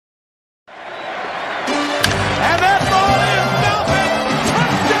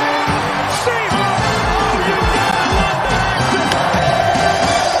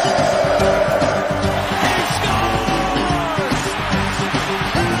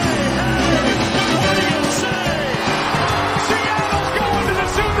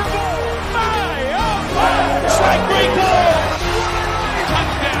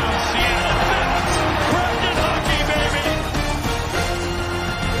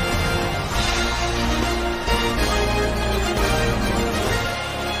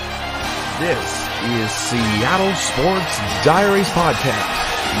is Seattle Sports Diaries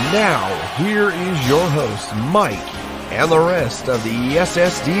Podcast. Now, here is your host, Mike, and the rest of the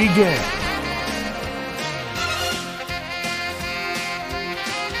SSD gang.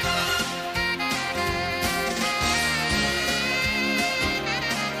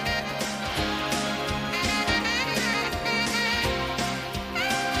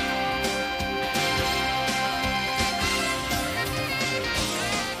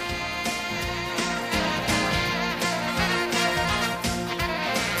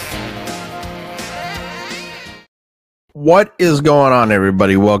 What is going on,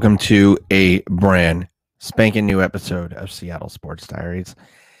 everybody? Welcome to a brand spanking new episode of Seattle Sports Diaries.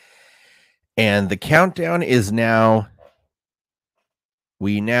 And the countdown is now,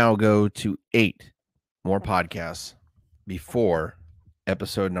 we now go to 8 more podcasts before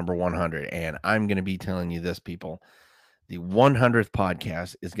episode number 100. And I'm going to be telling you this, people. The 100th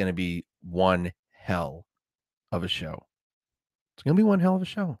podcast is going to be one hell of a show. It's going to be one hell of a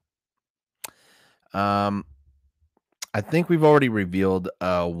show. I think we've already revealed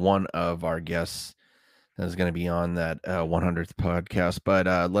one of our guests that is going to be on that 100th podcast,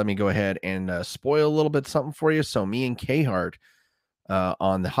 but let me go ahead and spoil a little bit something for you. So me and KHart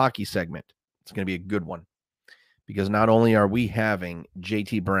on the hockey segment, it's going to be a good one because not only are we having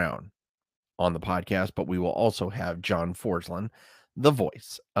JT Brown on the podcast, but we will also have John Forsland, the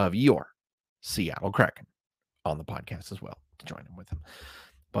voice of your Seattle Kraken, on the podcast as well to join him with him.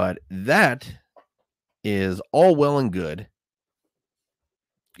 But that is all well and good.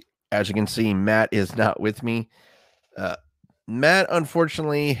 As you can see, Matt is not with me. Matt,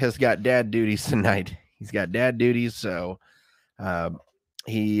 unfortunately, has got dad duties tonight. He's got dad duties, so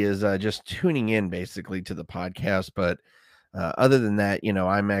he is just tuning in basically to the podcast. But other than that, you know,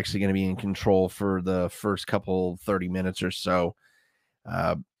 I'm actually going to be in control for the first couple 30 minutes or so.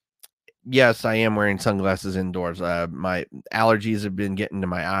 Yes, I am wearing sunglasses indoors. My allergies have been getting to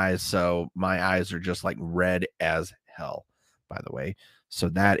my eyes, so my eyes are just like red as hell, by the way. So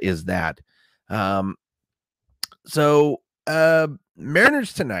that is that.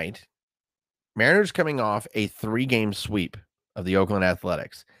 Mariners tonight. Mariners coming off a 3-game sweep of the Oakland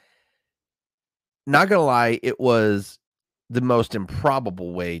Athletics. Not going to lie, it was the most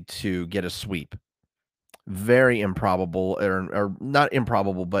improbable way to get a sweep. Very improbable, or not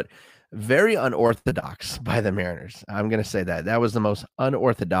improbable, but very unorthodox by the Mariners. I'm going to say that. That was the most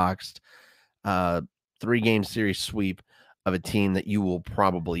unorthodox 3-game series sweep of a team that you will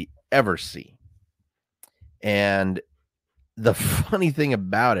probably ever see. And the funny thing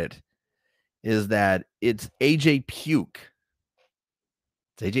about it is that it's AJ Puke.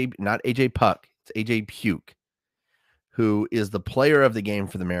 It's AJ, not AJ Puck. It's AJ Puke, who is the player of the game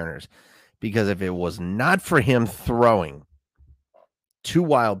for the Mariners. Because if it was not for him throwing 2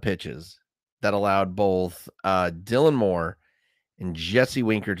 wild pitches that allowed both Dylan Moore and Jesse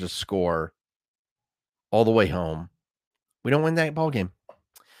Winker to score all the way home, we don't win that ball game.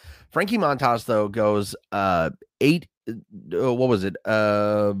 Frankie Montas, though, goes 7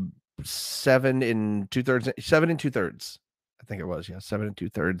 2/3. I think it was, 7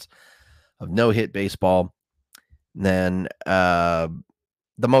 2/3 of no-hit baseball. And then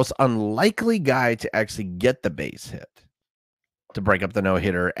the most unlikely guy to actually get the base hit to break up the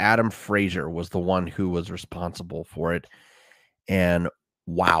no-hitter, Adam Frazier, was the one who was responsible for it. And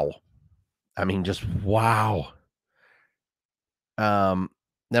wow. I mean, just wow. Then,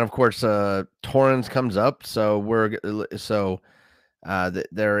 of course, Torrens comes up. So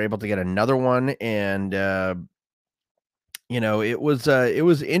they're able to get another one. And, it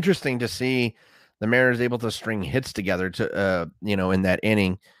was interesting to see the Mariners able to string hits together to, in that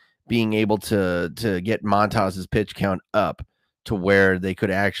inning, being able to get Montas's pitch count up to where they could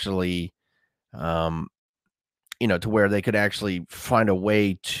actually, find a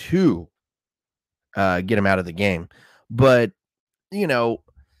way to get him out of the game. But,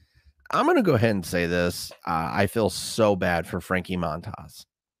 I'm going to go ahead and say this. I feel so bad for Frankie Montas.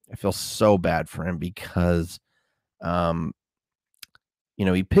 I feel so bad for him because,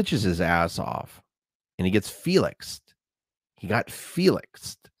 he pitches his ass off and he gets Felixed. He got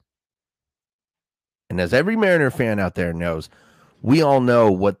Felixed. And as every Mariner fan out there knows, we all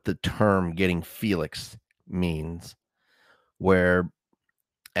know what the term getting Felixed means. Where,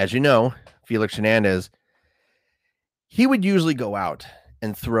 as you know, Felix Hernandez, he would usually go out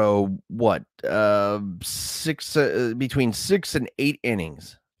and throw between 6 and 8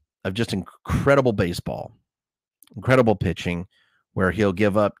 innings of just incredible baseball, incredible pitching, where he'll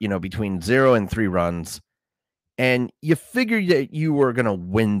give up, between 0 and 3 runs. And you figure that you were going to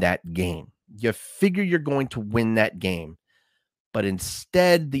win that game. You figure you're going to win that game But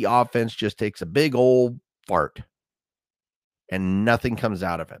instead, the offense just takes a big old fart and nothing comes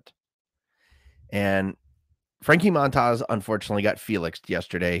out of it. And Frankie Montas unfortunately got Felixed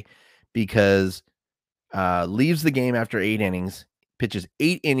yesterday because leaves the game after 8 innings, pitches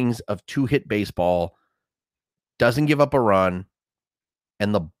 8 innings of 2-hit baseball, doesn't give up a run,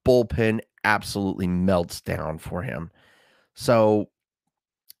 and the bullpen absolutely melts down for him. So,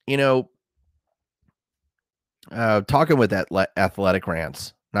 talking with that Athletic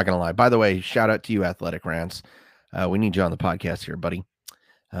Rants, not going to lie. By the way, shout out to you, Athletic Rants. We need you on the podcast here, buddy.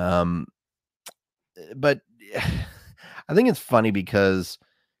 But I think it's funny because,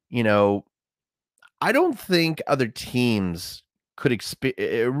 I don't think other teams could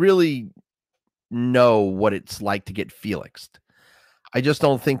really know what it's like to get Felixed. I just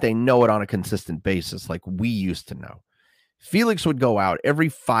don't think they know it on a consistent basis like we used to know. Felix would go out every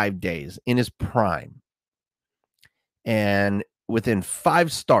 5 days in his prime. And within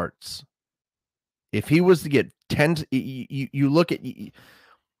 5 starts, if he was to get 10, you look at, you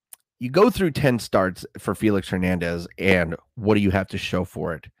go through 10 starts for Felix Hernandez, and what do you have to show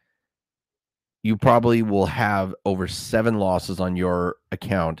for it? You probably will have over 7 losses on your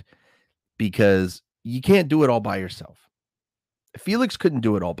account because you can't do it all by yourself. Felix couldn't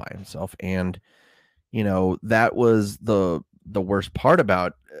do it all by himself. And, that was the worst part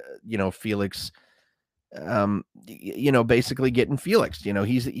about, Felix, basically getting Felix.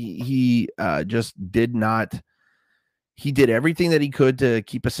 He just did not. He did everything that he could to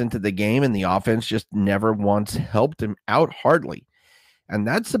keep us into the game, and the offense just never once helped him out hardly. And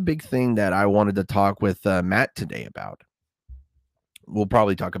that's a big thing that I wanted to talk with Matt today about. We'll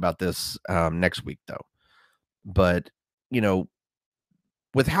probably talk about this next week, though. But,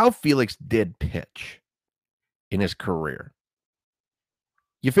 with how Felix did pitch in his career,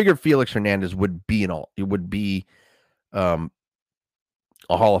 you figure Felix Hernandez would be a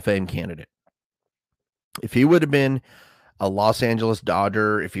Hall of Fame candidate. If he would have been a Los Angeles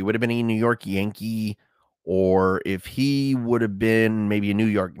Dodger, if he would have been a New York Yankee, or if he would have been maybe a New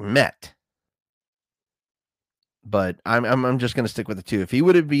York Met. But I'm just going to stick with the two. If he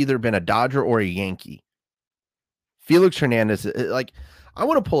would have either been a Dodger or a Yankee, Felix Hernandez, I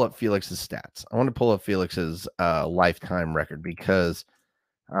want to pull up Felix's stats. I want to pull up Felix's lifetime record because,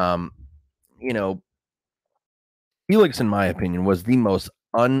 Felix, in my opinion, was the most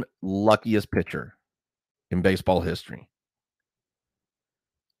unluckiest pitcher in baseball history.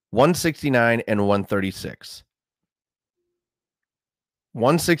 169 and 136.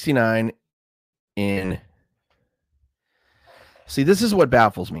 169 in. See, this is what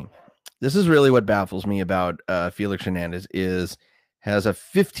baffles me. This is really what baffles me about Felix Hernandez has a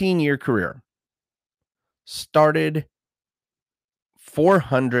 15-year career. Started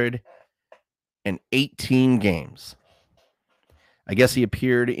 418 games. I guess he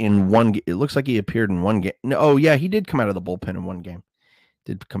appeared in one. It looks like he appeared in one game. No, oh yeah, he did come out of the bullpen in one game.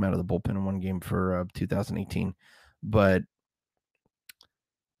 Did come out of the bullpen in one game for 2018, but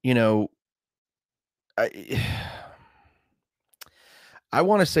I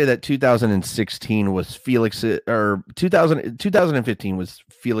want to say that 2016 was Felix, or 2015 was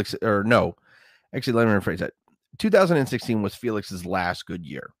Felix, or no, actually, let me rephrase that. 2016 was Felix's last good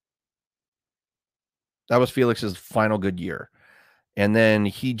year. That was Felix's final good year. And then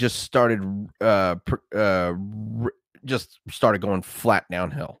he just started going flat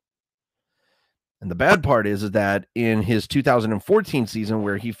downhill. And the bad part is that in his 2014 season,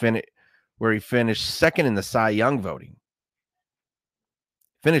 where he finished second in the Cy Young voting,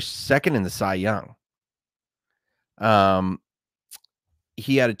 he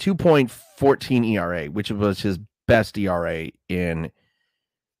had a 2.14 ERA, which was his best ERA in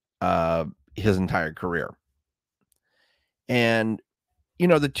his entire career. And,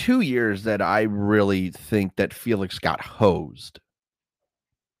 the 2 years that I really think that Felix got hosed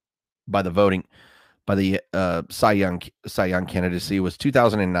by the voting, by the Cy Young candidacy was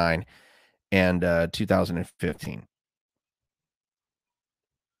 2009 and 2015.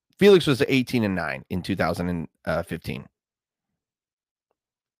 Felix was 18-9 in 2015.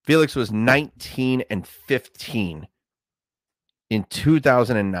 Felix was 19-15 in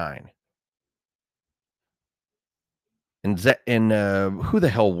 2009. And who the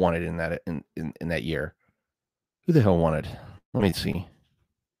hell won it in that year? Who the hell won it? Let me see.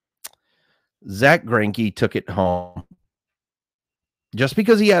 Zach Greinke took it home just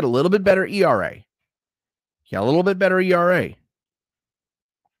because he had a little bit better ERA.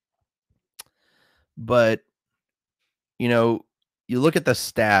 But, you look at the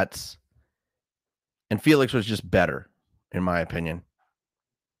stats, and Felix was just better, in my opinion.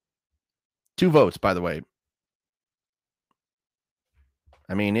 2 votes, by the way.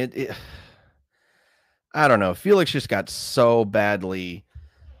 I mean, I don't know. Felix just got so badly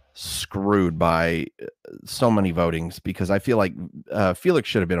screwed by so many votings because I feel like Felix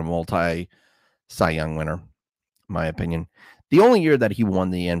should have been a multi Cy Young winner, in my opinion. The only year that he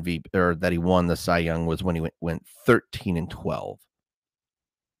won the MVP or that he won the Cy Young was when he went 13-12.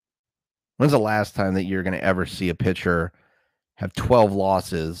 When's the last time that you're going to ever see a pitcher have 12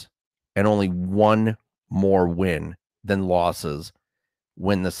 losses and only one more win than losses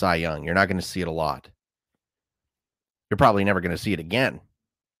win the Cy Young? You're not going to see it a lot. You're probably never going to see it again.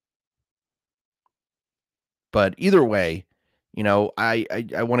 But either way, you know, I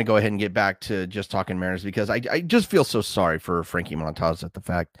want to go ahead and get back to just talking Mariners because I just feel so sorry for Frankie Montas at the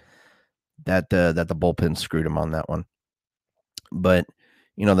fact that the bullpen screwed him on that one. But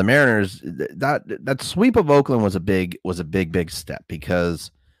you know, the Mariners, that sweep of Oakland was a big step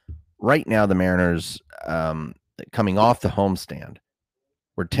because right now the Mariners, coming off the homestand,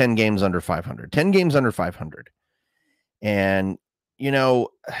 were 10 games under 500. 10 games under 500. And, you know,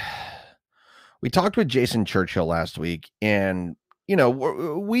 we talked with Jason Churchill last week, and, you know,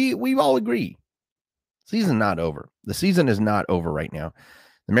 we all agree. Season not over. The season is not over right now.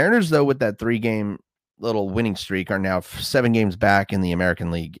 The Mariners, though, with that 3-game little winning streak, are now 7 games back in the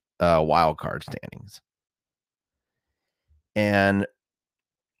American League wild card standings. And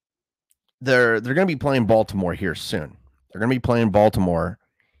they're going to be playing Baltimore here soon. They're going to be playing Baltimore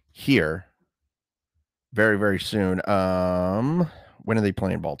here very, very soon. When are they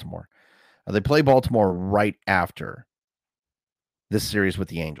playing Baltimore? They play Baltimore right after this series with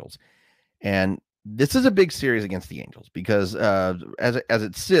the Angels. And this is a big series against the Angels because as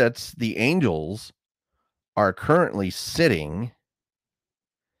it sits, the Angels are currently sitting.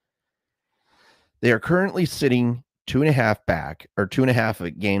 They are currently sitting 2.5 back or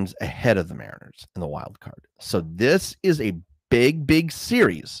 2.5 games ahead of the Mariners in the wild card. So this is a big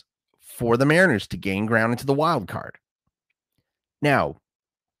series for the Mariners to gain ground into the wild card. Now,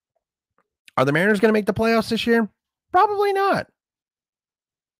 are the Mariners going to make the playoffs this year? Probably not.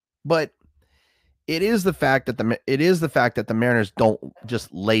 But it is the fact that the Mariners don't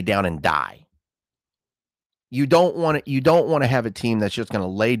just lay down and die. You don't want to have a team that's just going to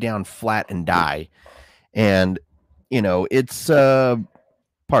lay down flat and die. And you know, it's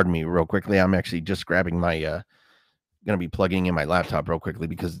pardon me real quickly. I'm actually just grabbing my going to be plugging in my laptop real quickly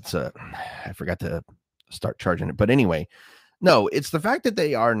because it's I forgot to start charging it. But anyway, no, it's the fact that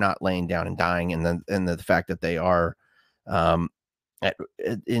they are not laying down and dying, and the fact that they are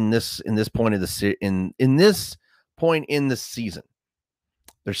in this point of the season,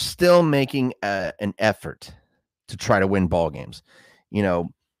 they're still making an effort to try to win ball games. You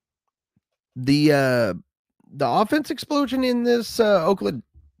know, the offense explosion in this Oakland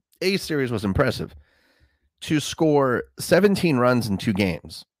A series was impressive. To score 17 runs in 2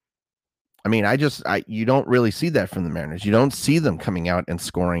 games. I mean, you don't really see that from the Mariners. You don't see them coming out and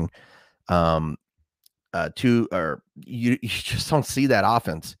scoring you just don't see that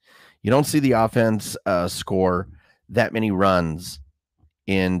offense. You don't see the offense score that many runs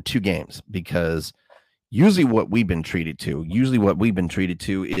in 2 games because usually what we've been treated to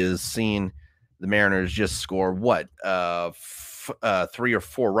is seeing the Mariners just score 3 or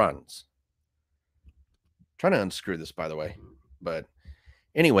 4 runs. Trying to unscrew this, by the way, but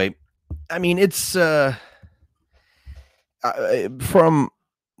anyway, I mean, it's from, I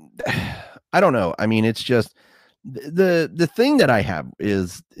don't know. I mean, it's just the thing that I have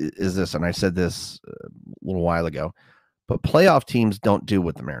is this, and I said this a little while ago, but playoff teams don't do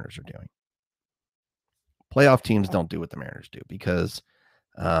what the Mariners are doing. Playoff teams don't do what the Mariners do because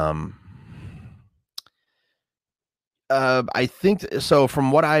I think so.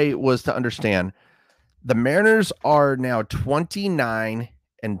 From what I was to understand, the Mariners are now 29-10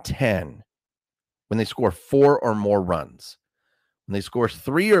 when they score 4 or more runs. When they score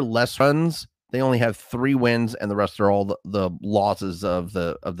 3 or less runs, they only have 3 wins, and the rest are all the losses of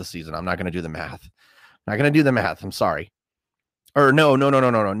the season. I'm not going to do the math. I'm sorry. Or no.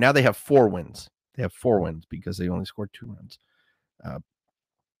 Now they have 4 wins. They have 4 wins because they only scored 2 runs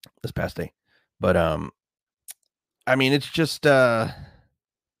this past day. But I mean, it's just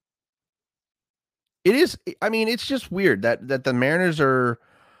it is. I mean, it's just weird that the Mariners are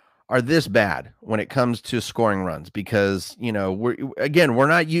this bad when it comes to scoring runs because, you know, we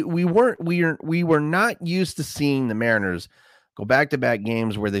were not used to seeing the Mariners go back-to-back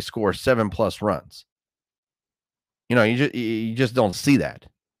games where they score 7+ runs. You know, you just don't see that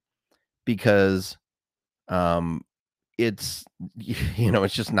because it's, you know,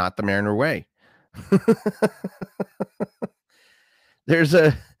 it's just not the Mariner way. There's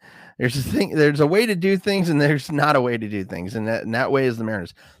There's a way to do things, and there's not a way to do things, and that way is the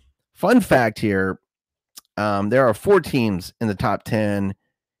Mariners. Fun fact here: there are 4 teams in the top 10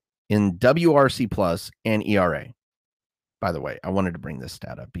 in WRC plus and ERA. By the way, I wanted to bring this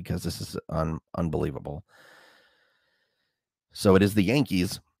stat up because this is unbelievable. So it is the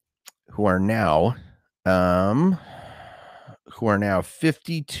Yankees who are now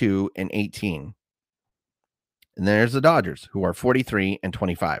 52 and 18. And there's the Dodgers, who are 43 and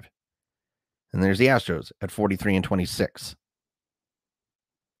 25. And there's the Astros at 43 and 26.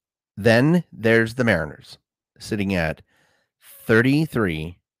 Then there's the Mariners sitting at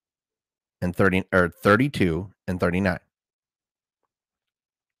 33 and 30 or 32 and 39.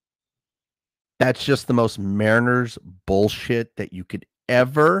 That's just the most Mariners bullshit that you could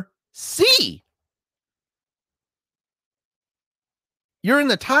ever see. You're in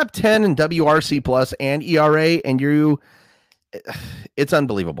the top 10 in WRC plus and ERA, and it's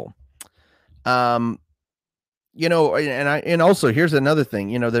unbelievable. You know, and also here's another thing.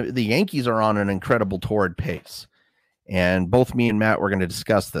 You know, the Yankees are on an incredible torrid pace, and both me and Matt were going to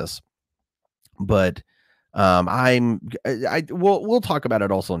discuss this, but we'll talk about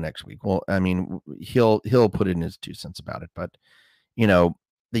it also next week. Well, I mean, he'll put in his 2 cents about it, but you know,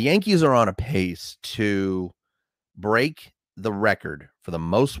 the Yankees are on a pace to break the record for the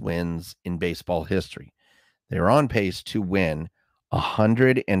most wins in baseball history. They're on pace to win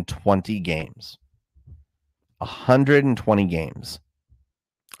 120 games. 120 games.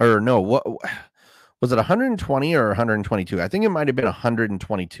 Or no, what was it, 120 or 122? I think it might have been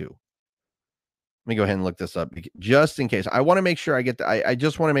 122. Let me go ahead and look this up just in case. I want to make sure I get I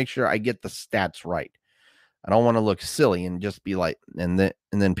just want to make sure I get the stats right. I don't want to look silly and just be like, and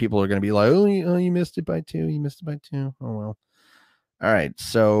then people are going to be like, oh, you missed it by 2. You missed it by 2. Oh, well. All right.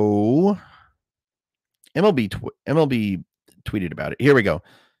 So MLB tweeted about it. Here we go.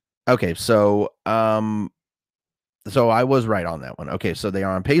 Okay. So I was right on that one. Okay. So they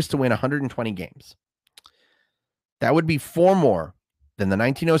are on pace to win 120 games. That would be 4 more than the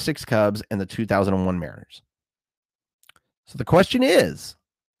 1906 Cubs and the 2001 Mariners. So the question is,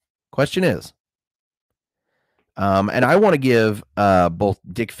 and I want to give both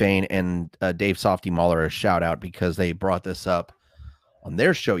Dick Fain and Dave Softy Mahler a shout out because they brought this up on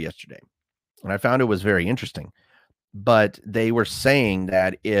their show yesterday. And I found it was very interesting. But they were saying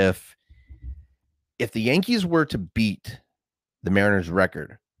that if the Yankees were to beat the Mariners'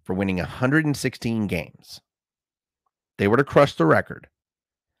 record for winning 116 games, they were to crush the record.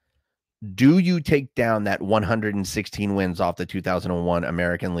 Do you take down that 116 wins off the 2001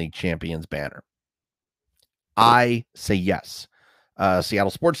 American League Champions banner? I say yes.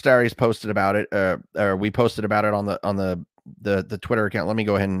 Seattle Sports Diaries posted about it. Or we posted about it on the Twitter account. Let me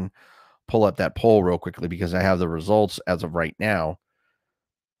go ahead and pull up that poll real quickly because I have the results as of right now.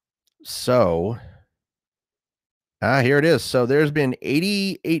 So, here it is. So there's been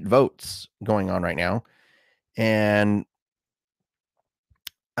 88 votes going on right now, and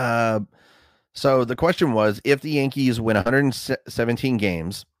so the question was, if the Yankees win 117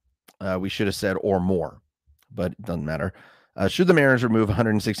 games, we should have said or more, but it doesn't matter. Should the Mariners remove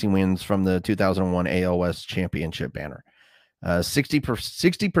 116 wins from the 2001 AL West Championship banner?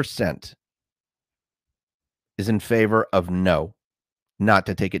 60% is in favor of no, not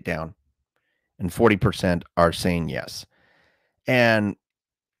to take it down, and 40% are saying yes. And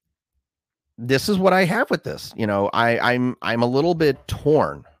this is what I have with this. You know, I'm a little bit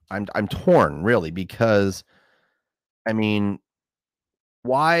torn. I'm torn really because, I mean,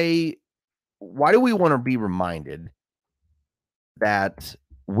 why do we want to be reminded that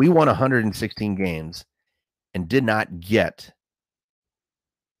we won 116 games and did not get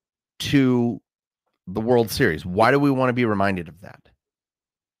to the World Series? Why do we want to be reminded of that?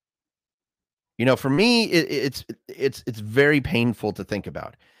 You know, for me, it's very painful to think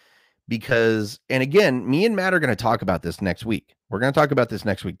about because, and again, me and Matt are going to talk about this next week. We're going to talk about this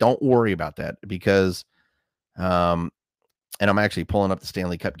next week. Don't worry about that because, and I'm actually pulling up the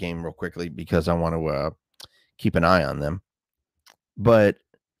Stanley Cup game real quickly because I want to keep an eye on them. But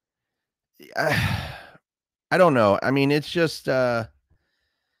I don't know. I mean, it's just the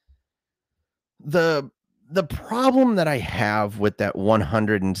problem that I have with that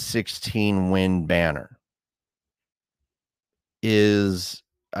 116 win banner is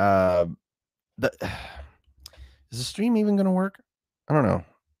is the stream even going to work? I don't know.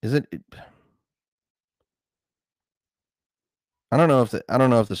 Is it? I don't know if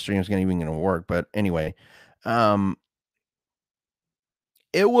the stream's even going to work, but anyway,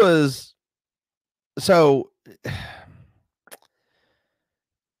 it was so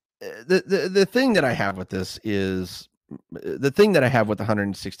the thing that I have with this is, the thing that I have with the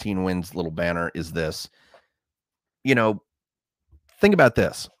 116 wins little banner is this. Think about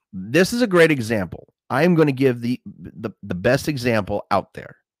this. This is a great example. I am going to give the best example out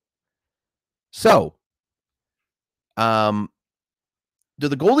there. So, do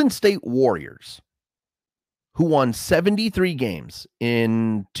the Golden State Warriors, who won 73 games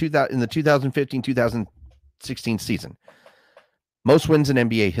in the 2015-2016 season, most wins in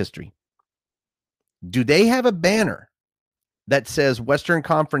NBA history, do they have a banner that says Western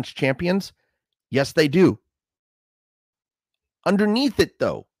Conference champions? Yes, they do. Underneath it,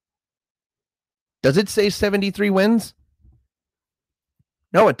 though, does it say 73 wins?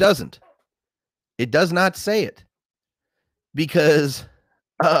 No, it doesn't. It does not say it because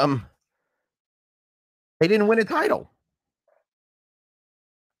they didn't win a title.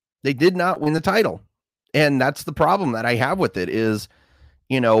 They did not win the title. And that's the problem that I have with it is,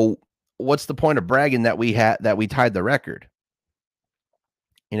 what's the point of bragging that we tied the record?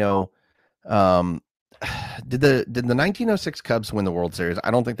 Did the 1906 Cubs win the World Series?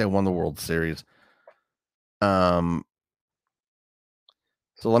 I don't think they won the World Series. So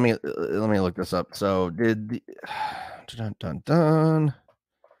let me look this up. So did the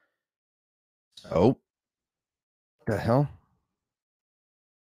oh, the hell?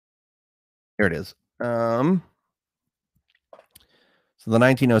 Here it is. So the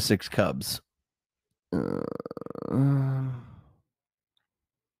 1906 Cubs.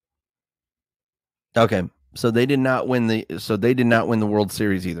 Okay, so they did not win the World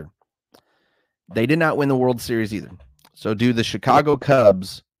Series either. So do the Chicago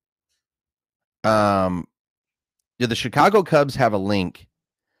Cubs have a link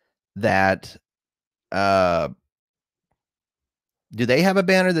that do they have a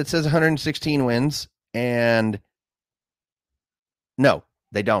banner that says 116 wins? And no,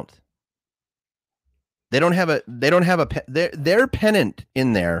 they don't. Their pennant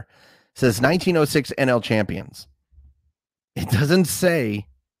in there says 1906 NL champions. It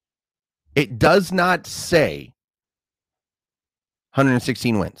does not say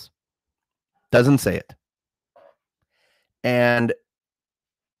 116 wins. Doesn't say it. And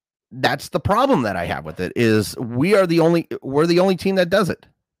that's the problem that I have with it is we're the only team that does it.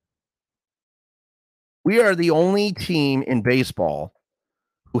 We are the only team in baseball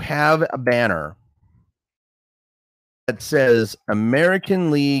who have a banner that says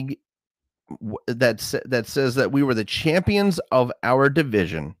American League, that says that we were the champions of our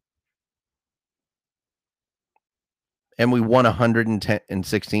division and we won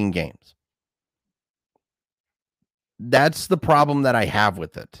 116 games. That's the problem that I have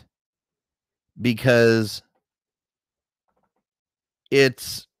with it. Because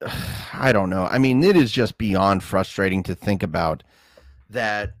it's, I don't know. I mean, it is just beyond frustrating to think about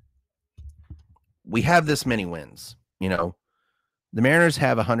that we have this many wins. The Mariners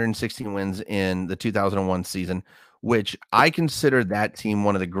have 116 wins in the 2001 season, which I consider that team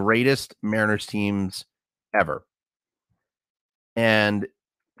one of the greatest Mariners teams ever. And,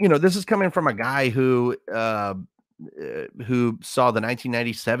 this is coming from a guy who saw the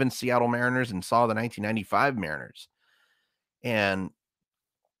 1997 Seattle Mariners and saw the 1995 Mariners. And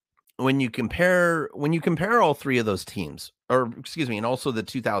when you compare all three of those teams, and also the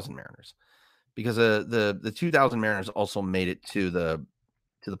 2000 Mariners, because the 2000 Mariners also made it to the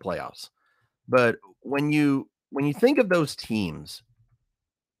playoffs. But when you think of those teams,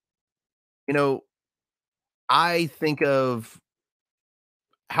 I think of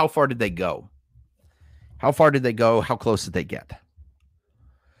how far did they go? How far did they go? How close did they get?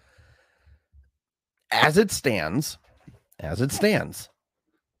 As it stands, the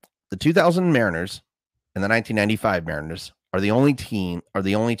 2000 Mariners and the 1995 Mariners are the only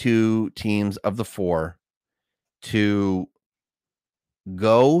two teams of the four to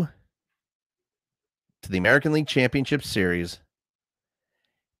go to the American League Championship Series.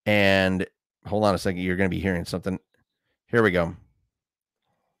 And hold on a second, you're going to be hearing something. Here we go.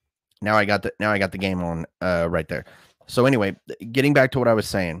 Now I got the game on right there. So anyway, getting back to what I was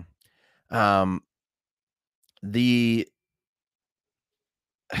saying, the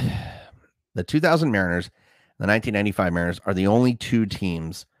 2000 Mariners, the 1995 Mariners are the only two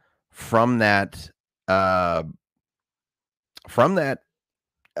teams from that are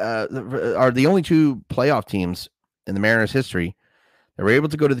the only two playoff teams in the Mariners history that were able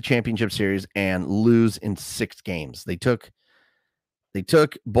to go to the championship series and lose in 6 games. They took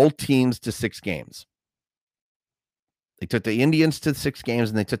both teams to 6 games. They took the Indians to 6 games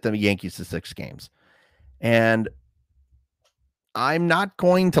and they took the Yankees to 6 games. And I'm not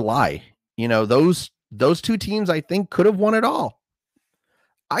going to lie. Those two teams I think could have won it all.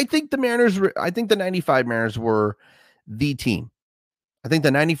 I think the 95 Mariners were the team. I think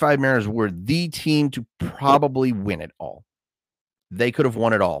the 95 Mariners were the team to probably win it all. They could have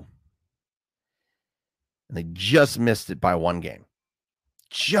won it all. And they just missed it by one game.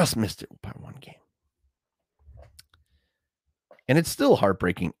 Just missed it by one game. And it's still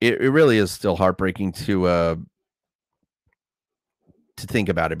heartbreaking. It really is still heartbreaking to think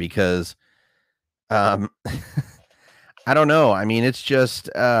about it because I don't know. I mean, it's just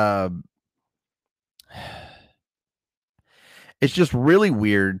really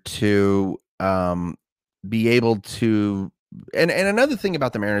weird to be able to and another thing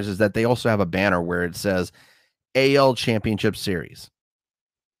about the Mariners is that they also have a banner where it says AL Championship Series.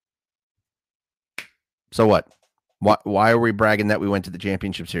 So what? Why are we bragging that we went to the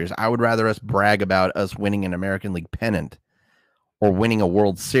championship series? I would rather us brag about us winning an American League pennant or winning a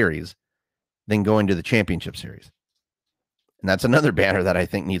World Series than going to the championship series. And that's another banner that I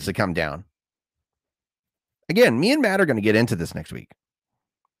think needs to come down. Again, me and Matt are going to get into this next week.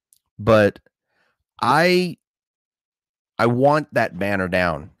 But I want that banner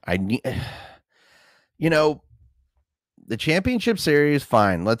down. I need, the championship series,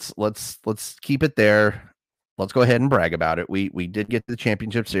 fine. Let's keep it there. Let's go ahead and brag about it. We did get to the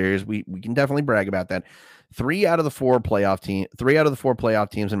championship series. We can definitely brag about that. 3 out of the 4 playoff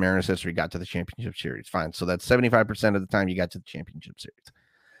teams in Mariners history got to the championship series. Fine. So that's 75% of the time you got to the championship series.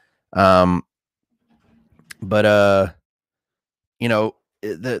 The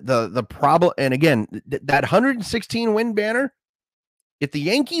problem, and again, that 116 win banner, if the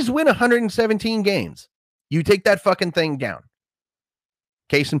Yankees win 117 games, you take that fucking thing down.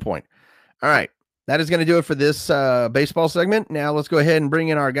 Case in point. All right. That is going to do it for this baseball segment. Now let's go ahead and bring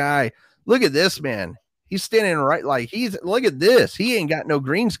in our guy. Look at this, man. He's standing right look at this. He ain't got no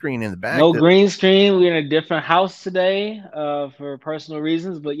green screen in the back. No green screen. We're in a different house today for personal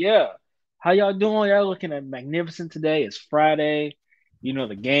reasons. But yeah, how y'all doing? Y'all looking at magnificent today. It's Friday.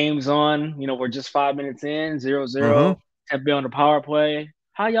 The game's on. We're just 5 minutes in, 0-0. Tempe on the power play.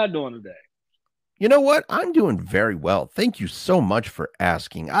 How y'all doing today? You know what? I'm doing very well. Thank you so much for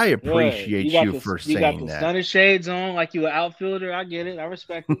asking. I appreciate you for saying that. You got the stunning shades on like you an outfielder. I get it. I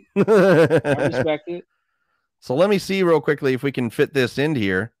respect it. I respect it. So let me see real quickly if we can fit this in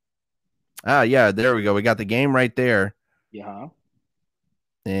here. Yeah, there we go. We got the game right there. Yeah.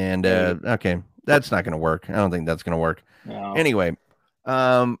 And okay, that's not going to work. I don't think that's going to work. No. Anyway,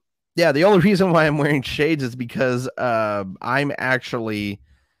 yeah, the only reason why I'm wearing shades is because I'm actually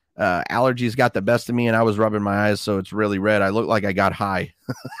allergies got the best of me and I was rubbing my eyes, so it's really red. I look like I got high.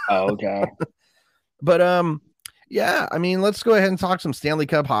 Oh, okay. But yeah, I mean, let's go ahead and talk some Stanley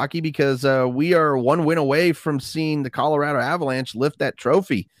Cup hockey because we are one win away from seeing the Colorado Avalanche lift that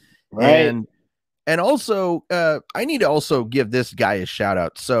trophy. Right. And also, I need to also give this guy a shout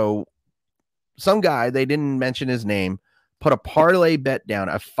out. So some guy, they didn't mention his name, put a parlay bet down,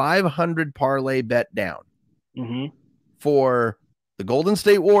 a 500 parlay bet down for the Golden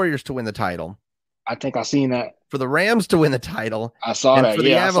State Warriors to win the title. I think I seen that. For the Rams to win the title. I saw and that. For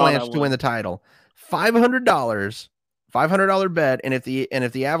the Avalanche to win the title. $500 bet. And if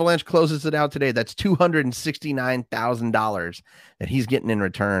the Avalanche closes it out today, that's $269,000 that he's getting in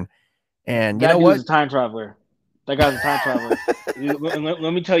return. And you know what? That guy's a time traveler. Let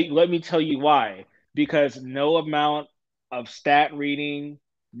me tell you why. Because no amount of stat reading,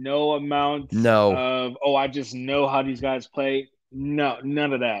 no amount of I just know how these guys play. No,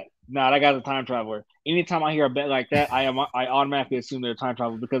 none of that. No, that guy's a time traveler. Anytime I hear a bet like that, I automatically assume they're a time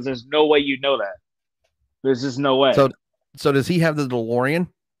traveler because there's no way you know that. There's just no way. So does he have the DeLorean?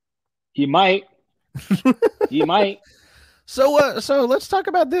 He might. He might. So let's talk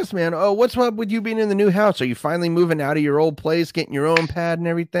about this, man. Oh, what's up with you being in the new house? Are you finally moving out of your old place, getting your own pad and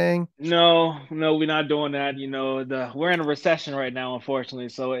everything? No, we're not doing that. We're in a recession right now, unfortunately,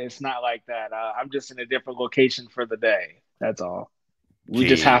 so it's not like that. I'm just in a different location for the day. That's all. We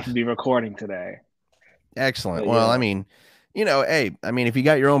just have to be recording today. Excellent. Well, yeah. I mean, hey, I mean, if you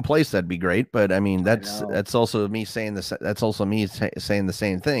got your own place, that'd be great. But I mean, that's also me saying this. That's also me saying the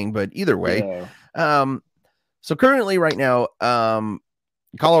same thing. But either way, so currently, right now,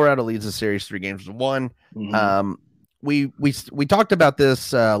 Colorado leads the series 3-1. We talked about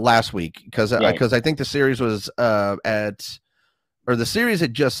this last week because I think the series was the series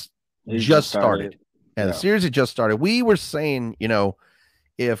had just started. And the series had just started. We were saying,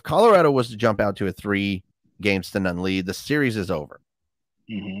 if Colorado was to jump out to a 3-0 lead, the series is over.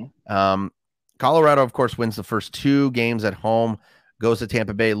 Colorado, of course, wins the first 2 games at home, goes to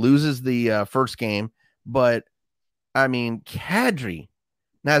Tampa Bay, loses the first game. But, I mean, Nazem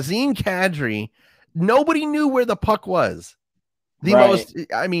Kadri, nobody knew where the puck was. The most,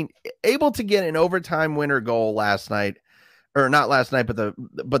 I mean, able to get an overtime winner goal last night, or not last night, but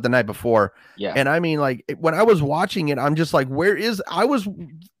the night before. Yeah. And I mean, like, when I was watching it, I'm just like,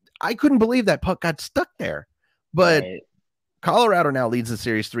 I couldn't believe that puck got stuck there. But Colorado now leads the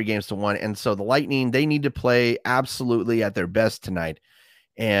series 3-1. And so the Lightning, they need to play absolutely at their best tonight.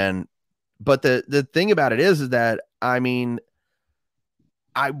 But the thing about it is that, I mean,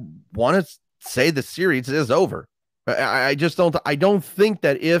 I want to say the series is over. I don't think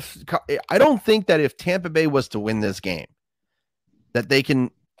that if Tampa Bay was to win this game, that they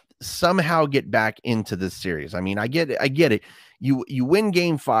can somehow get back into this series. I mean, I get it. You win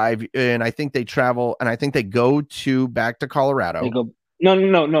game 5, and I think they travel, and I think they go back to Colorado. They go.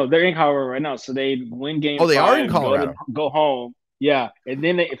 No. They're in Colorado right now, so they win game. Oh, they are in Colorado. Go home. Yeah, and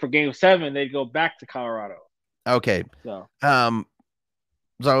then for game 7, they go back to Colorado. Okay. So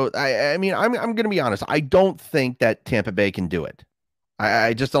I mean, I'm going to be honest. I don't think that Tampa Bay can do it.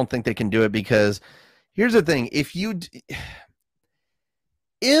 I just don't think they can do it, because here's the thing: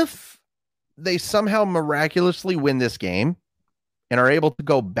 if they somehow miraculously win this game and are able to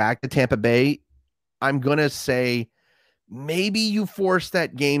go back to Tampa Bay, I'm going to say maybe you force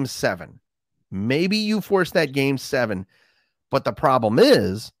that game 7. Maybe you force that game 7. But the problem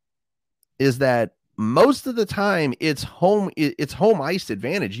is that most of the time it's home ice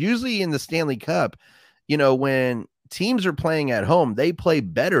advantage. Usually in the Stanley Cup, when teams are playing at home, they play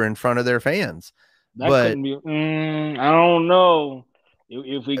better in front of their fans. I don't know.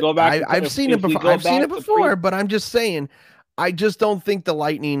 If we go back, I've seen it before. I've seen it before, but I'm just saying, I just don't think the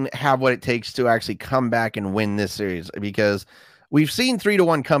Lightning have what it takes to actually come back and win this series, because we've seen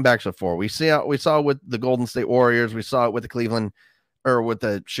 3-1 comebacks before. We saw it with the Golden State Warriors. We saw it with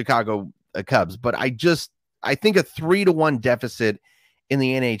the Chicago Cubs. But I think a 3-1 deficit in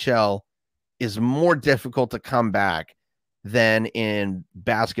the NHL is more difficult to come back than in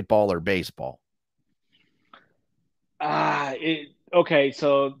basketball or baseball. Okay,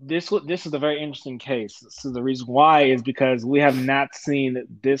 so this is a very interesting case. So the reason why is because we have not seen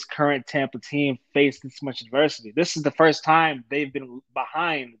this current Tampa team face this much adversity. This is the first time they've been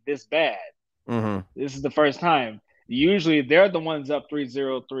behind this bad. Mm-hmm. This is the first time. Usually they're the ones up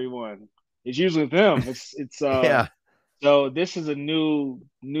 3-0, 3-1. It's usually them. It's yeah. So this is a new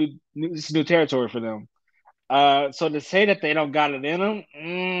territory for them. So to say that they don't got it in them,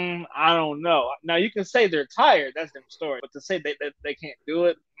 I don't know. Now you can say they're tired, that's their story. But to say they can't do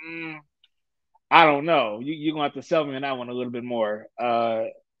it, I don't know. You're gonna have to sell me on that one a little bit more.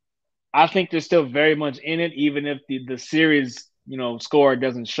 I think they're still very much in it, even if the series score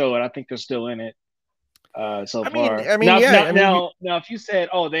doesn't show it. I think they're still in it. So far. Now, if you said,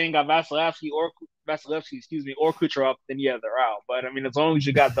 "Oh, they ain't got Vasilevsky, or Kucherov," then yeah, they're out. But I mean, as long as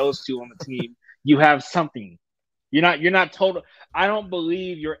you got those two on the team, you have something. You're not total. I don't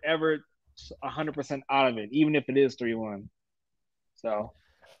believe you're ever 100% out of it, even if it is 3-1. So,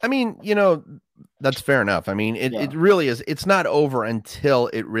 I mean, that's fair enough. I mean, it really is. It's not over until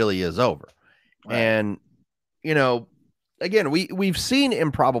it really is over. Right. And again, we've seen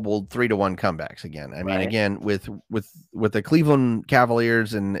improbable 3-1 comebacks again. I mean, again, with the Cleveland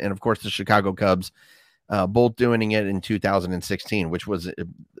Cavaliers and of course the Chicago Cubs, both doing it in 2016, which was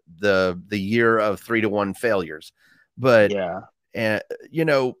the year of 3-1 failures. But I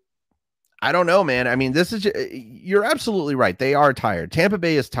don't know, man. I mean, you're absolutely right. They are tired. Tampa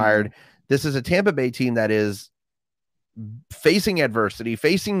Bay is tired. Mm-hmm. This is a Tampa Bay team that is facing adversity,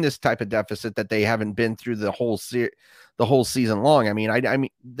 facing this type of deficit that they haven't been through the whole season long. I mean, I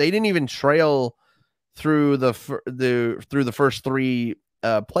mean, they didn't even trail through the first 3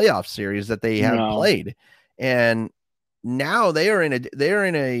 playoff series that they have played, and now they are in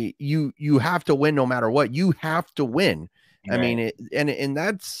a you have to win no matter what. You have to win. Right. I mean,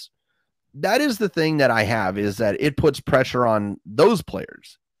 that is the thing that I have, is that it puts pressure on those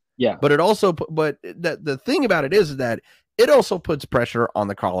players. Yeah, but the thing about it is that it also puts pressure on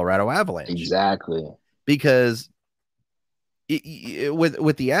the Colorado Avalanche. Exactly, because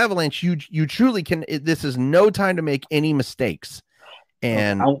with the Avalanche, you truly can. This is no time to make any mistakes.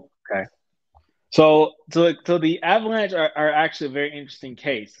 And okay. So the Avalanche are actually a very interesting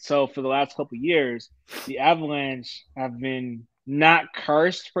case. So for the last couple of years, the Avalanche have been not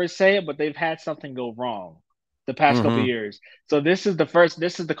cursed per se, but they've had something go wrong the past couple of years. So this is the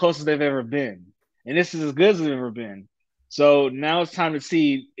closest they've ever been. And this is as good as they've ever been. So now it's time to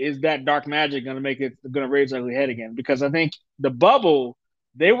see, is that dark magic going to raise ugly head again? Because I think the bubble,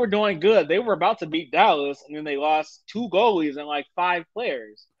 they were doing good. They were about to beat Dallas, and then they lost 2 goalies and like 5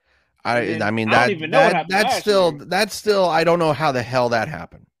 players. I mean, that's still, I don't know how the hell that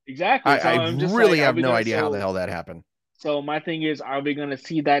happened. Exactly. I really have no idea how the hell that happened. So my thing is, are we going to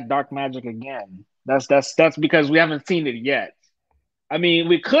see that dark magic again? That's because we haven't seen it yet. I mean,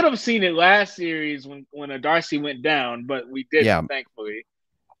 we could have seen it last series when a Darcy went down, but we didn't, thankfully.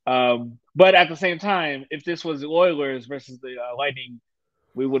 But at the same time, if this was the Oilers versus the Lightning,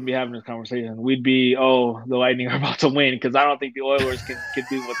 we wouldn't be having this conversation. We'd be, the Lightning are about to win, because I don't think the Oilers can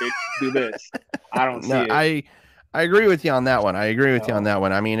do what they do this. I don't see it. I agree with you on that one.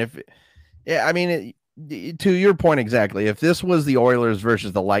 I mean, to your point exactly, if this was the Oilers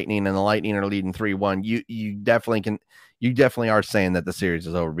versus the Lightning and the Lightning are leading 3-1, you definitely are saying that the series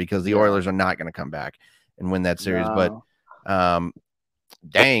is over, because the Oilers are not going to come back and win that series. No. But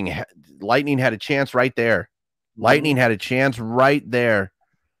dang, Lightning had a chance right there. Lightning had a chance right there.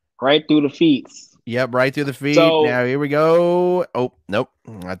 Right through the feet. Yep, right through the feet. So, now here we go. Oh, nope.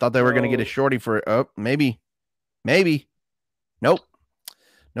 I thought they were going to get a shorty for maybe. Nope.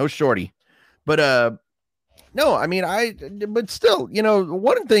 No shorty. But no, I mean, but still,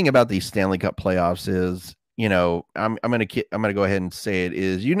 one thing about these Stanley Cup playoffs is, I'm going to go ahead and say it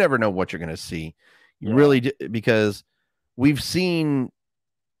is, you never know what you're going to see. You really, because we've seen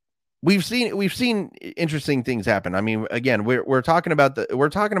interesting things happen. I mean, again, we're talking about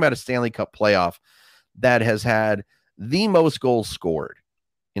a Stanley Cup playoff that has had the most goals scored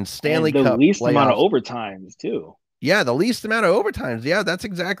in Stanley Cup, the least amount of overtimes too. Yeah, the least amount of overtimes. Yeah, that's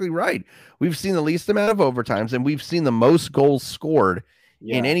exactly right. We've seen the least amount of overtimes, and we've seen the most goals scored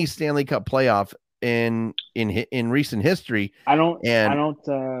in any Stanley Cup playoff in recent history. I don't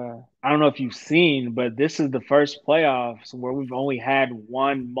know if you've seen, but this is the first playoffs where we've only had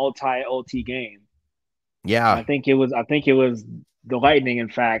one multi-OT game. Yeah, and I think it was the Lightning, in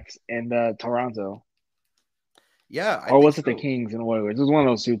fact, and Toronto. Yeah, or was it the Kings and Oilers? It was one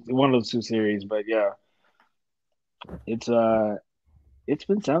of those two series, but yeah. It's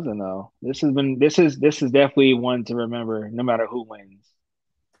been something though. This is definitely one to remember, no matter who wins.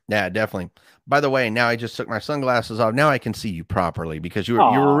 Yeah, definitely. By the way, now I just took my sunglasses off. Now I can see you properly, because you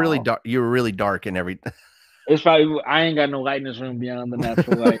were really dark. You were really dark and everything. It's probably, I ain't got no light in this room beyond the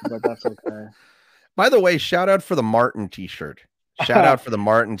natural light, but that's okay. By the way, shout out for the Martin t-shirt. Shout out for the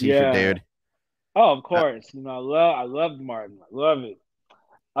Martin t-shirt, dude. Oh, of course. I love Martin. I love it.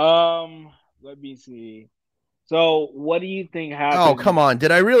 Let me see. So, what do you think happened? Oh, come on!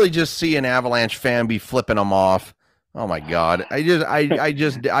 Did I really just see an Avalanche fan be flipping them off? Oh my God! I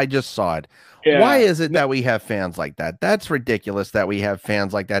just saw it. Yeah. Why is it that we have fans like that? That's ridiculous that we have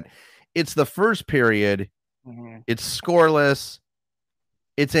fans like that. It's the first period. Mm-hmm. It's scoreless.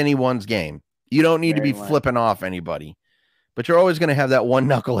 It's anyone's game. You don't need to be flipping off anybody, but you're always going to have that one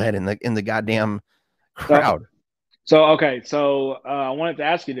knucklehead in the goddamn crowd. So I wanted to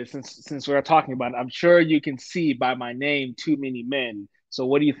ask you this, since we're talking about it. I'm sure you can see by my name, Too Many Men. So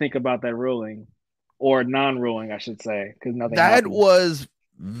what do you think about that ruling, or non-ruling, I should say? Because nothing. That was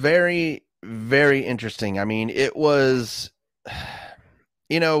very, very interesting. I mean, it was,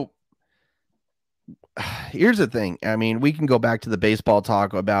 here's the thing. I mean, we can go back to the baseball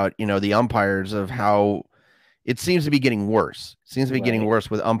talk about, the umpires, of how it seems to be getting worse. It seems to be getting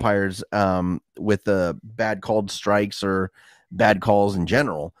worse with umpires, with the bad called strikes or bad calls in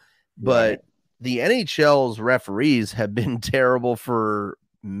general. But the NHL's referees have been terrible for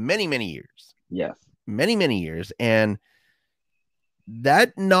many, many years. Yes. Many, many years. And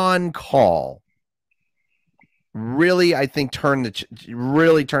that non-call really, I think, turned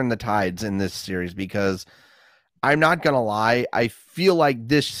the tides in this series, because I'm not going to lie, I feel like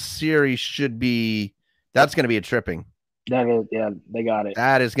this series should be, that's going to be a tripping. They got it.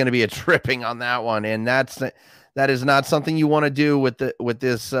 That is going to be a tripping on that one, and that is not something you want to do with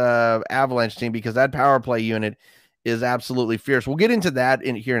this Avalanche team, because that power play unit is absolutely fierce. We'll get into that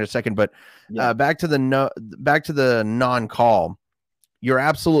here in a second, but back to the non-call. You're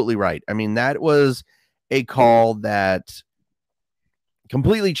absolutely right. I mean, that was a call that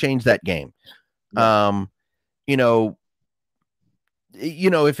completely changed that game. Yeah.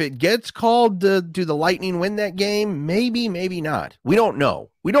 If it gets called, do the Lightning win that game? Maybe, maybe not. We don't know.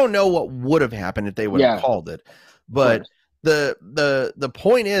 We don't know what would have happened if they would have called it. But the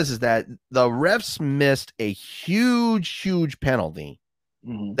point is that the refs missed a huge penalty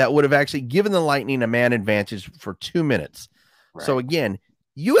that would have actually given the Lightning a man advantage for 2 minutes. Right. So again,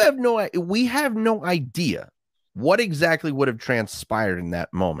 we have no idea what exactly would have transpired in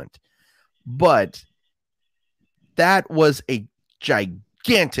that moment. But that was a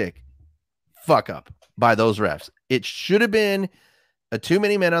gigantic fuck up by those refs. It should have been a too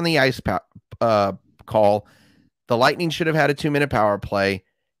many men on the ice call. The Lightning should have had a 2-minute power play,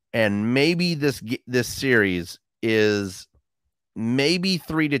 and maybe this series is maybe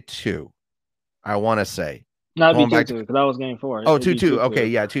 3-2. I want to say No, it'd be 2-2 because that was game 4. Oh, 2-2. Okay,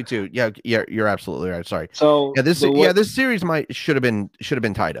 yeah, 2-2. Yeah, you're absolutely right. Sorry. So this series should have been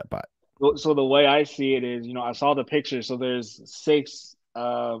tied up, but so the way I see it is, I saw the picture. So there's 6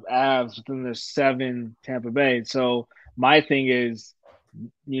 Avs, but then there's 7 Tampa Bay. So my thing is,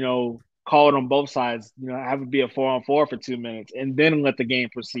 call it on both sides. Have it be a 4-on-4 for 2 minutes, and then let the game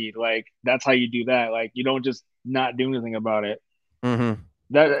proceed. Like that's how you do that. Like you don't just not do anything about it. Mm-hmm.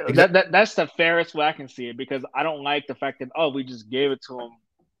 That's the fairest way I can see it, because I don't like the fact that we just gave it to them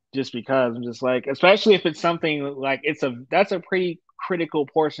just because. I'm just like, especially if it's something like that's a pretty critical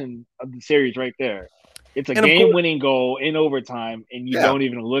portion of the series right there. It's a game-winning goal in overtime, and you don't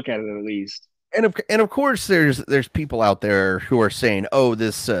even look at it at least. And of course, there's people out there who are saying, "Oh,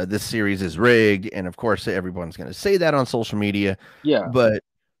 this series is rigged," and of course, everyone's going to say that on social media. Yeah, but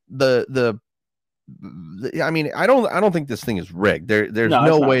I mean, I don't think this thing is rigged. There's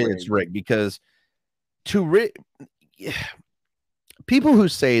no way it's rigged, because people who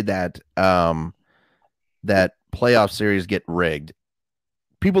say that that playoff series get rigged,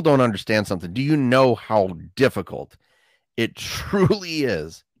 people don't understand something. Do you know how difficult it truly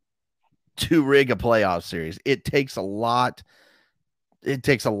is to rig a playoff series? It takes a lot. It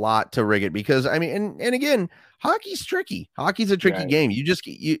takes a lot to rig it, because I mean, and again, hockey's tricky. Hockey's a tricky game.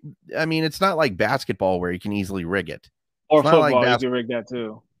 I mean, it's not like basketball where you can easily rig it. Or football, you can rig that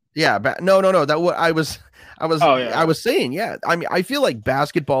too. Yeah, no. That what I was saying. Yeah, I mean, I feel like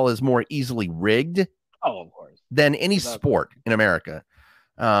basketball is more easily rigged. Oh, of course. Than any sport in America.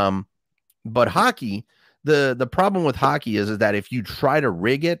 But hockey, the problem with hockey is that if you try to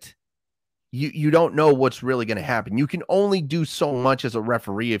rig it, you don't know what's really going to happen. You can only do so much as a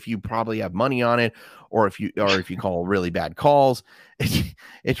referee if you probably have money on it, or if you call really bad calls.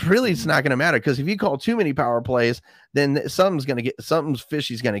 It's not going to matter, because if you call too many power plays, then some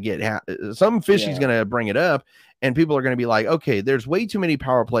fishy's going to bring it up, and people are going to be like, okay, there's way too many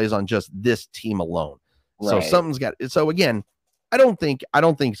power plays on just this team alone. Right. So something's got. So again, I don't think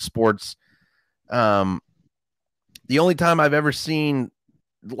sports. The only time I've ever seen,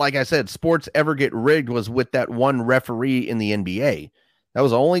 like I said, sports ever get rigged was with that one referee in the NBA. That was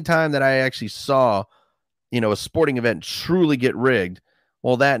the only time that I actually saw, a sporting event truly get rigged.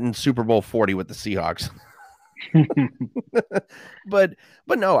 Well, that and Super Bowl 40 with the Seahawks. but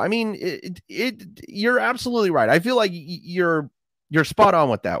no, I mean, you're absolutely right. I feel like you're spot on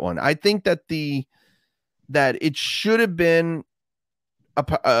with that one. I think that that it should have been a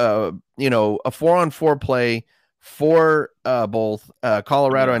 4-on-4 play for both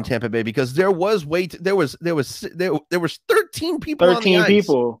Colorado and Tampa Bay, because there was 13 people. 13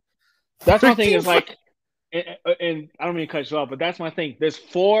 people. That's my thing. Is like, and I don't mean to cut you off, but that's my thing. There's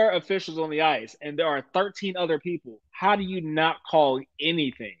 4 officials on the ice, and there are 13 other people. How do you not call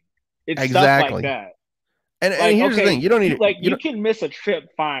anything? It's stuff like that. And here's the thing: you don't need you can miss a trip,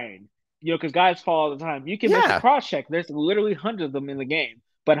 fine. Because guys fall all the time. You can miss a cross check. There's literally hundreds of them in the game.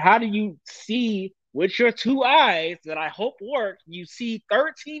 But how do you see with your 2 eyes that I hope work? You see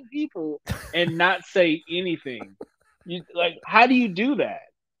 13 people and not say anything. How do you do that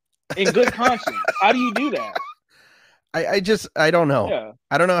in good conscience? How do you do that? I don't know. Yeah.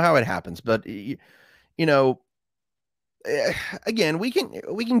 I don't know how it happens, but again, we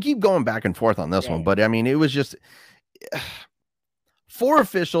can keep going back and forth on this one, but I mean, it was just 4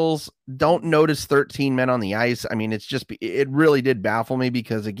 officials don't notice 13 men on the ice. I mean, it really did baffle me,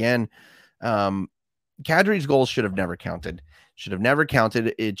 because again, Kadri's goals should have never counted.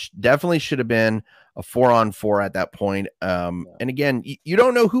 It definitely should have been a 4-on-4 at that point. And again, you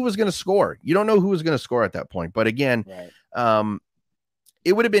don't know who was going to score. You don't know who was going to score at that point. But again,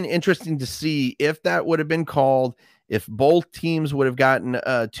 it would have been interesting to see if that would have been called, if both teams would have gotten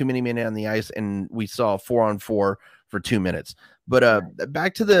too many men on the ice, and we saw a 4-on-4 for 2 minutes. But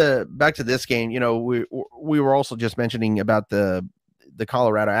back to this game, we were also just mentioning about the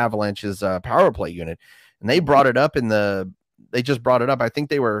Colorado Avalanche's power play unit, and they brought it up they just brought it up. I think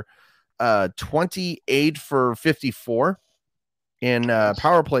they were 28 for 54 in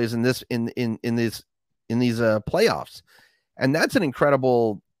power plays in these playoffs, and that's an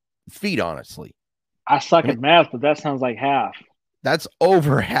incredible feat, honestly. I suck at math, but that sounds like half. That's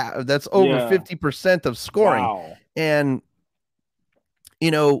over half. That's over 50% of scoring. Wow. And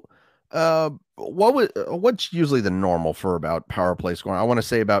what's usually the normal for about power play scoring? I want to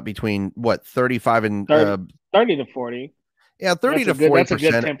say about between 35 and 30 to 40. Yeah, 30 to 40%. That's a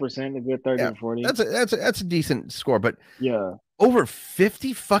good 10%, a good 30 to 40. That's a decent score, but yeah, over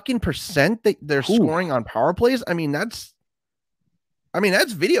 50 fucking percent that they're scoring on power plays. I mean, that's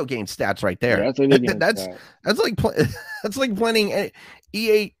video game stats right there. Yeah, that's like playing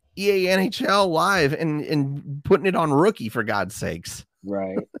EA NHL Live and putting it on Rookie, for God's sakes.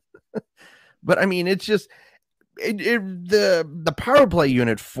 Right. But I mean, it's just the power play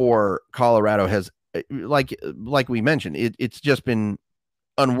unit for Colorado has, like we mentioned, it's just been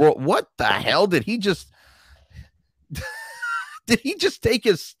unworld. What the hell did he just? Did he just take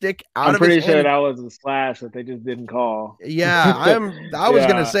his stick out of his hand? I'm pretty sure that was a slash that they just didn't call. Yeah, I was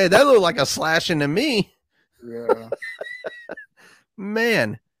gonna say that looked like a slashing to me. Yeah.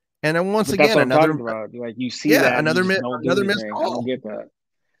 Man. And then once again, another like you see that another missed call. I don't get that.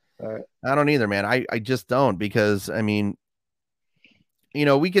 I don't either, man. I just don't, because I mean, you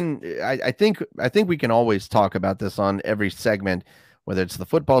know, we can. I think we can always talk about this on every segment, whether it's the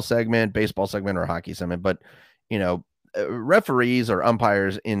football segment, baseball segment, or hockey segment. But you know, referees or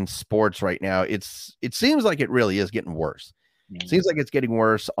umpires in sports right now, it seems like it really is getting worse. It seems like it's getting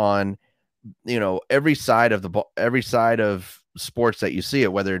worse on, you know, every side of sports that you see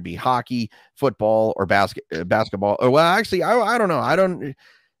it, whether it be hockey, football, or basketball. Or well, actually, I don't know.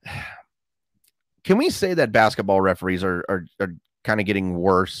 Can we say that basketball referees are kind of getting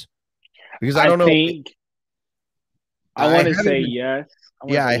worse? Because I don't know. I want to say yes.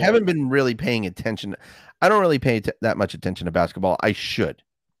 I haven't been really paying attention. I don't really pay that much attention to basketball. I should,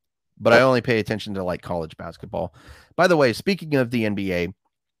 but I only pay attention to like college basketball. By the way, speaking of the NBA,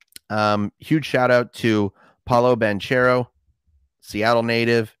 huge shout out to Paolo Banchero, Seattle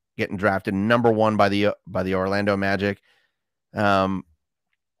native, getting drafted #1 by the Orlando Magic. Funny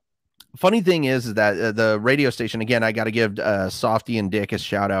thing is that the radio station, again, I got to give Softy and Dick a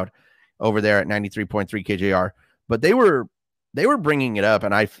shout out over there at 93.3 KJR, but they were bringing it up,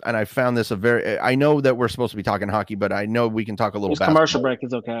 and I found this I know that we're supposed to be talking hockey, but I know we can talk a little basketball. Commercial break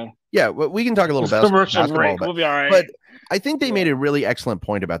is okay. Yeah, we can talk a little basketball. Break. We'll be all right. But I think they made a really excellent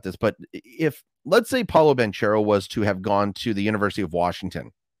point about this. But if, let's say, Paolo Banchero was to have gone to the University of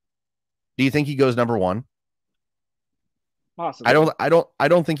Washington, do you think he goes #1? Possibly. I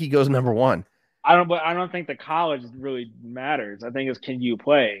don't think he goes #1. But I don't think the college really matters. I think it's, can you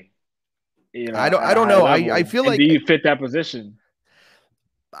play? You know, I don't know. I feel like, do you fit that position?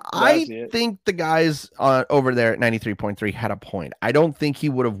 I think the guys over there at 93.3 had a point. I don't think he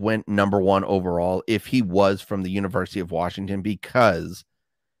would have went #1 overall if he was from the University of Washington, because,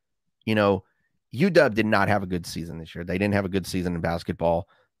 you know, UW did not have a good season this year. They didn't have a good season in basketball,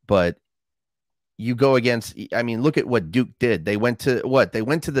 but you go against, I mean, look at what Duke did. They went to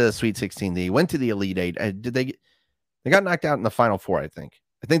the Sweet 16. They went to the Elite Eight. They got knocked out in the Final Four, I think.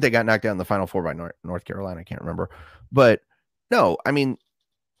 They got knocked out in the Final Four by North Carolina. I can't remember. But no, I mean,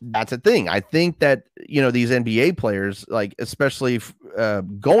 that's a thing. I think that, you know, these NBA players, like, especially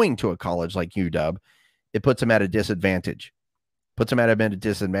going to a college like UW, it puts them at a disadvantage.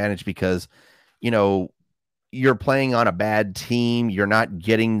 Because, you know, you're playing on a bad team. You're not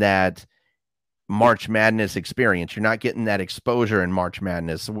getting that March Madness experience. You're not getting that exposure in March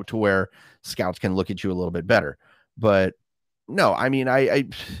Madness to where scouts can look at you a little bit better. But no, I mean, I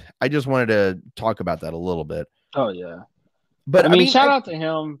just wanted to talk about that a little bit. Oh yeah. But I mean, shout out to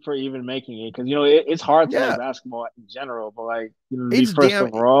him for even making it, because, you know, it's hard to play basketball in general, but, like, you know, it's first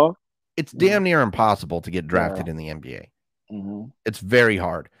overall, it's damn near impossible to get drafted in the NBA. Mm-hmm. It's very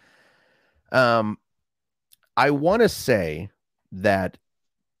hard. I want to say that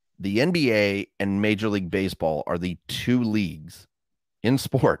the NBA and Major League Baseball are the two leagues in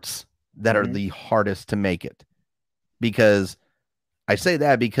sports that are the hardest to make it. Because I say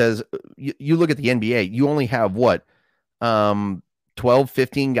that because you look at the NBA, you only have what, 12,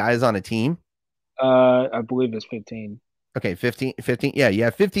 15 guys on a team? I believe it's 15. Okay, 15. Yeah, you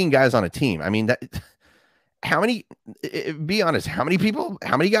have 15 guys on a team. I mean, that, how many, be honest, how many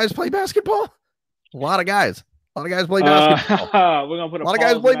guys play basketball? A lot of guys. A lot of guys play basketball. We're gonna put a lot of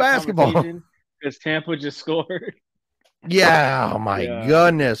guys play basketball because Tampa just scored. Yeah. Oh my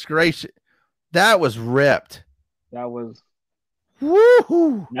goodness gracious, that was ripped. That was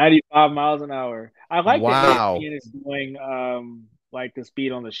woohoo, 95 miles an hour. I like that Ian is doing like the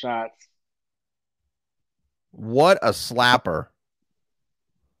speed on the shots. What a slapper!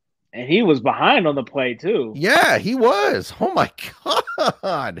 And he was behind on the play too. Yeah, he was. Oh my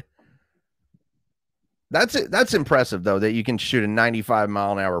god. That's impressive, though, that you can shoot a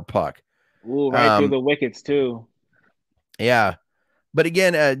 95-mile-an-hour puck. Ooh, right through the wickets, too. Yeah. But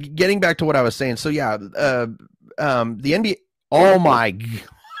again, getting back to what I was saying. So, yeah, the NBA. Oh, my God.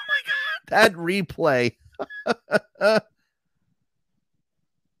 That replay.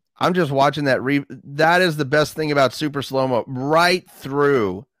 I'm just watching that. That is the best thing about super slow-mo. Right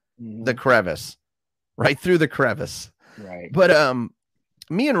through the crevice. Right through the crevice. Right. But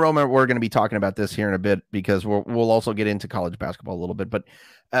me and Roman, we're going to be talking about this here in a bit because we'll also get into college basketball a little bit. But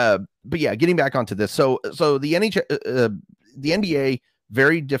yeah, getting back onto this. So the NHL, the NBA,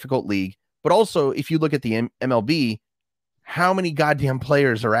 very difficult league. But also, if you look at the MLB, how many goddamn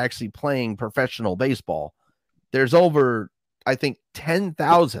players are actually playing professional baseball? There's over, I think,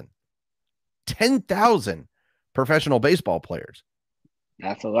 10,000 professional baseball players.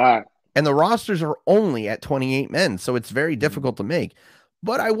 That's a lot. And the rosters are only at 28 men, so it's very difficult to make.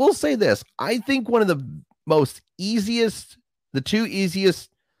 But I will say this. I think one of the two easiest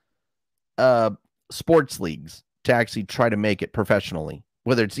sports leagues to actually try to make it professionally,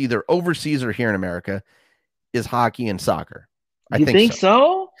 whether it's either overseas or here in America, is hockey and soccer. You think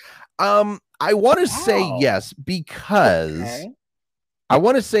so? I want to say yes because I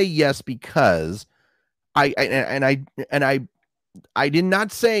want to say yes because I did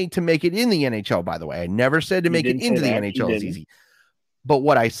not say to make it in the NHL, by the way. I never said to make it into the NHL is easy. But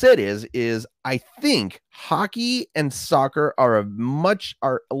what I said is I think hockey and soccer are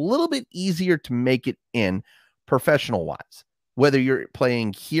a little bit easier to make it in professional wise, whether you're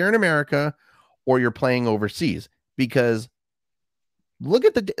playing here in America or you're playing overseas, because look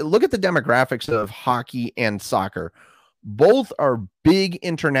at the demographics of hockey and soccer. Both are big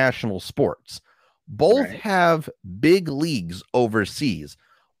international sports. Both have big leagues overseas.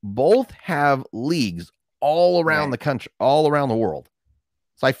 Both have leagues all around the country, all around the world.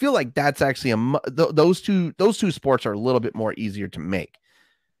 So I feel like that's actually those two sports are a little bit more easier to make.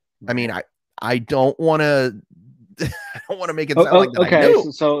 I mean, I don't want to make it sound like that. Okay,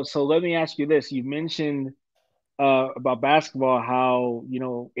 so let me ask you this. You mentioned about basketball, how,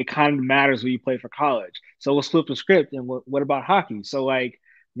 it kind of matters when you play for college. So let's flip the script. And what about hockey? So like,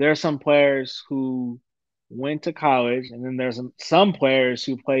 there are some players who went to college, and then there's some players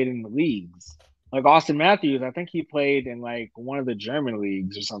who played in the leagues. Like Austin Matthews, I think he played in like one of the German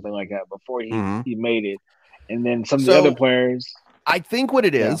leagues or something like that before he made it. And then some of the other players. I think what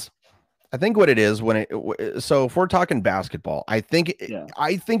it is, so if we're talking basketball, I think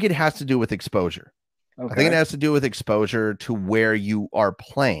it has to do with exposure. Okay. I think it has to do with exposure to where you are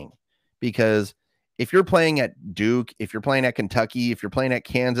playing, because if you're playing at Duke, if you're playing at Kentucky, if you're playing at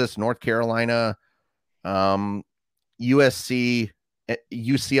Kansas, North Carolina, USC,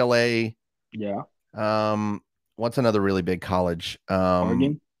 UCLA, what's another really big college?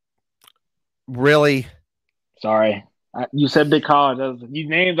 Oregon. Really? Sorry, you said big college. You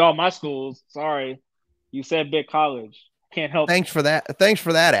named all my schools. Sorry, you said big college. Can't help. Thanks for that,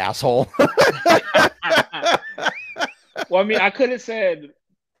 asshole. Well, I mean, I could have said,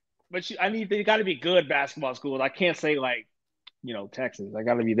 but they got to be good basketball schools. I can't say like, Texas. They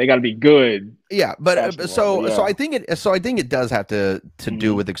got to be good. Yeah, but so I think it does have to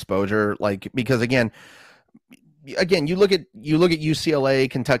do with exposure, like, because again, you look at UCLA,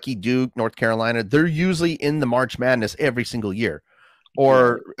 Kentucky, Duke, North Carolina. They're usually in the March Madness every single year.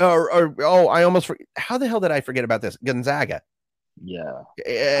 How the hell did I forget about this? Gonzaga. Yeah.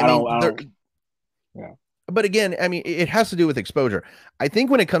 But again, I mean, it has to do with exposure. I think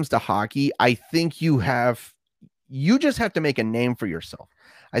when it comes to hockey, I think you just have to make a name for yourself.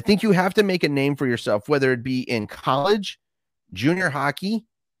 I think you have to make a name for yourself, whether it be in college, junior hockey,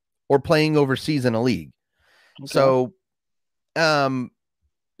 or playing overseas in a league. Okay. So,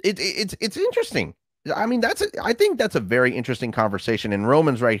 it's interesting. I mean, I think that's a very interesting conversation, and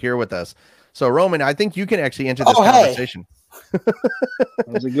Roman's right here with us. So Roman, I think you can actually enter this conversation.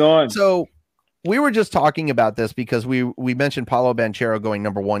 How's it going? So we were just talking about this because we mentioned Paolo Banchero going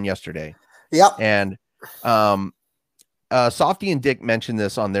number 1 yesterday. Yep. And Softy and Dick mentioned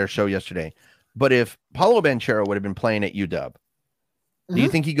this on their show yesterday. But if Paolo Banchero would have been playing at UW, do you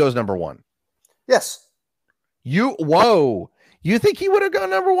think he goes number 1? Yes. You think he would have gone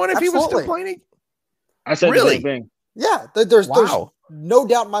number 1 if he was still playing? I said really? The same thing. Yeah, there's no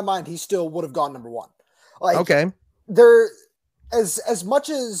doubt in my mind he still would have gone number 1. Like, okay. As much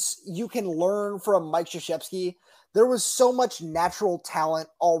as you can learn from Mike Krzyzewski, there was so much natural talent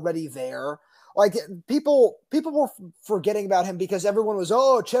already there. Like, people were forgetting about him because everyone was,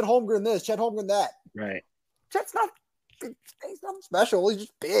 Chet Holmgren this, Chet Holmgren that. Right. Chet's he's nothing special. He's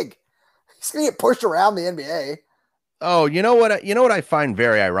just big. He's gonna get pushed around the NBA. Oh, you know what I find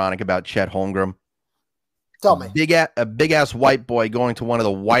very ironic about Chet Holmgren? Tell me. A big ass white boy going to one of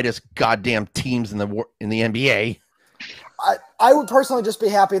the whitest goddamn teams in the NBA. I would personally just be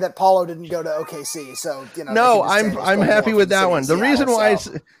happy that Paulo didn't go to OKC. So No, I'm happy with that one. The reason why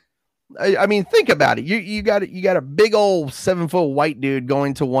I mean, think about it. You got a big old 7-foot white dude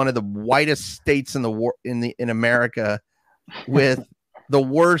going to one of the whitest states in in America with the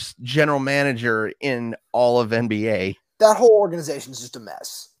worst general manager in all of NBA. That whole organization is just a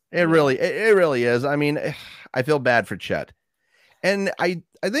mess. It really is. I mean, I feel bad for Chet. And I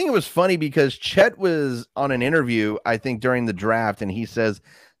think it was funny because Chet was on an interview, I think, during the draft, and he says,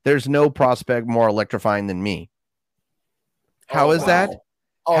 there's no prospect more electrifying than me. How is that?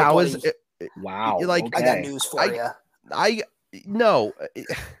 Oh, How buddy. is it? Wow. Like, I got news for you. No,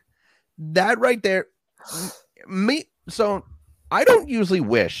 that right there. So I don't usually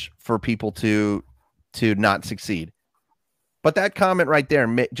wish for people to not succeed. But that comment right there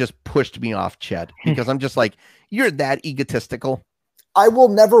just pushed me off, Chet, because I'm just like, you're that egotistical. I will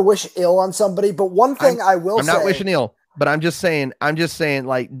never wish ill on somebody, but one thing I'm not wishing ill, but I'm just saying,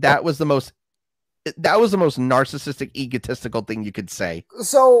 like, that was the most narcissistic, egotistical thing you could say.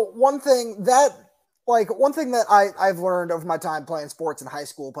 So one thing that I've learned over my time playing sports in high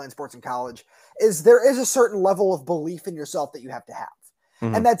school, playing sports in college, is there is a certain level of belief in yourself that you have to have.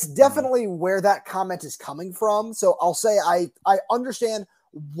 Mm-hmm. And that's definitely where that comment is coming from. So I'll say I understand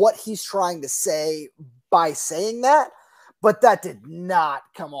what he's trying to say by saying that, but that did not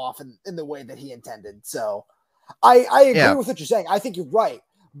come off in the way that he intended. So I agree with what you're saying. I think you're right,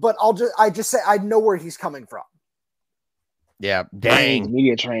 but I just say I know where he's coming from. Yeah, dang.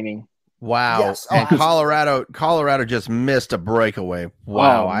 Media training. Wow. Yes. And Colorado just missed a breakaway.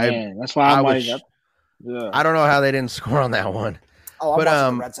 Wow. Man. That's why I don't know how they didn't score on that one. Oh, I'm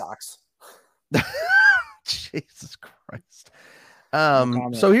watching the Red Sox. Jesus Christ.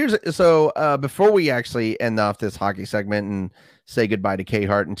 Before we actually end off this hockey segment and say goodbye to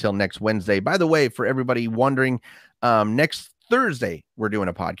KHart until next Wednesday, by the way, for everybody wondering, next Thursday we're doing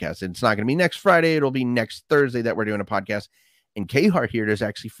a podcast. It's not going to be next Friday. It'll be next Thursday that we're doing a podcast. And KHart here is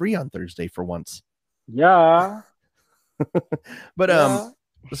actually free on Thursday for once. Yeah. But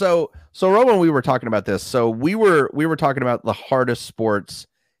So Roman, we were talking about this. So we were talking about the hardest sports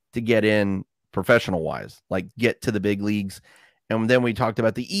to get in professional wise, like get to the big leagues. And then we talked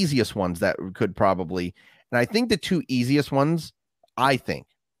about the easiest ones that could probably, and I think the two easiest ones,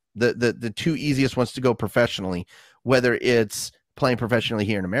 the two easiest ones to go professionally, whether it's playing professionally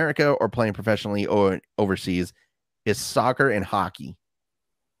here in America or playing professionally overseas, is soccer and hockey.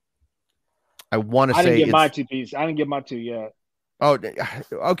 I want to say I didn't get my two yet. Oh,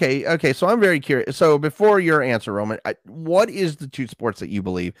 okay. So I'm very curious. So before your answer, Roman, what is the two sports that you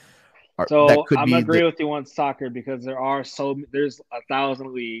believe So I'm agree with you on soccer because there's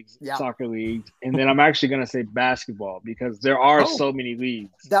 1,000 leagues, soccer leagues, and then I'm actually gonna say basketball because there are so many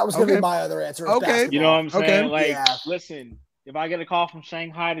leagues. That was gonna be my other answer. Okay, you know what I'm saying? Listen, if I get a call from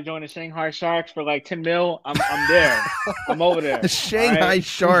Shanghai to join the Shanghai Sharks for like 10 mil, I'm there. I'm over there. The Shanghai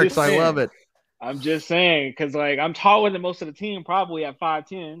Sharks, I love it. I'm just saying because like I'm taller than most of the team, probably at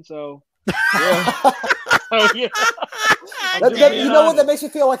 5'10". So yeah. You know what? That makes me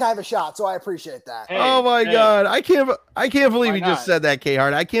feel like I have a shot, so I appreciate that. Oh my God, I can't believe you just said that,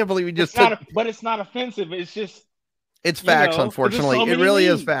 KHart. I can't believe you just. But it's not offensive. It's just. It's facts, unfortunately. It really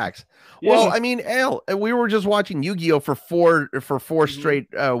is facts. Yeah. Well, I mean, Al, we were just watching Yu-Gi-Oh for four straight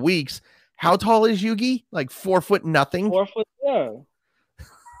weeks. How tall is Yugi? Like 4 foot nothing. 4 foot, yeah.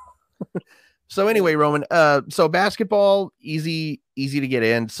 So anyway, Roman, so basketball, easy to get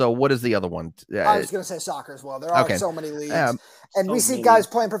in. So what is the other one? I was going to say soccer as well. There are so many leagues. And we see guys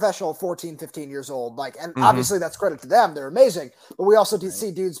playing professional 14, 15 years old. And obviously that's credit to them. They're amazing. But we also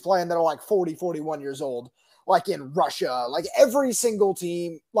see dudes playing that are like 40, 41 years old, like in Russia. Like every single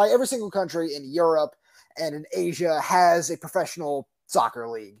team, like every single country in Europe and in Asia has a professional soccer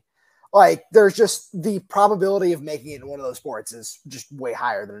league. Like there's just the probability of making it in one of those sports is just way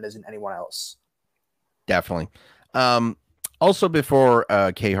higher than it is in anyone else. Definitely. Also, before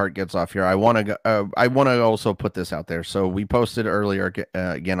KHart gets off here, I want to also put this out there. So we posted earlier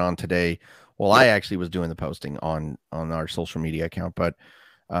again on today. Well, I actually was doing the posting on our social media account, but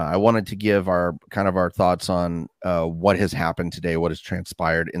I wanted to give our thoughts on what has happened today, what has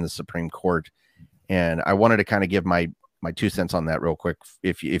transpired in the Supreme Court, and I wanted to kind of give my 2 cents on that real quick,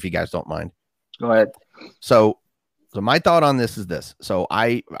 if you guys don't mind. Go ahead. So my thought on this is this. So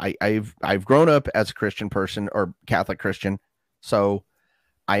I've grown up as a Christian person or Catholic Christian. So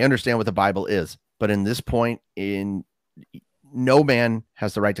I understand what the Bible is, but in this point no man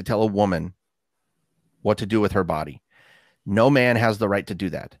has the right to tell a woman what to do with her body. No man has the right to do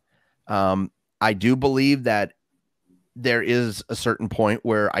that. I do believe that there is a certain point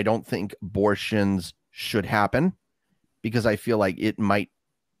where I don't think abortions should happen because I feel like it might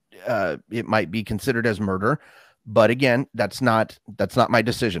be considered as murder. But again, that's not my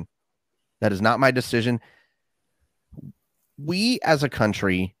decision. That is not my decision. We as a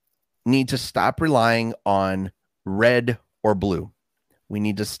country need to stop relying on red or blue. We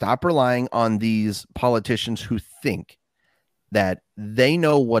need to stop relying on these politicians who think that they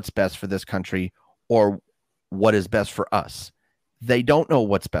know what's best for this country or what is best for us. They don't know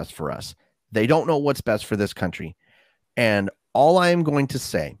what's best for us. They don't know what's best for this country. And all I am going to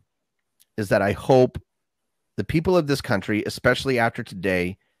say is that I hope the people of this country, especially after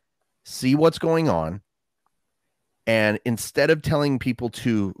today, see what's going on. And instead of telling people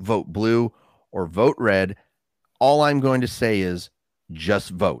to vote blue or vote red, all I'm going to say is just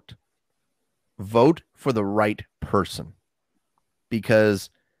vote. Vote for the right person, because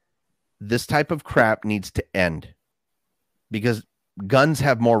this type of crap needs to end, because guns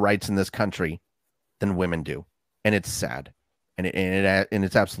have more rights in this country than women do. And it's sad. And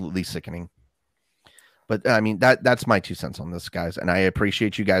it's absolutely sickening. But I mean, that's my 2 cents on this, guys. And I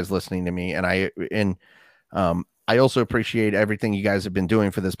appreciate you guys listening to me. And I also appreciate everything you guys have been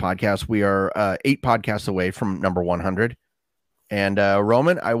doing for this podcast. We are 8 podcasts away from number 100. And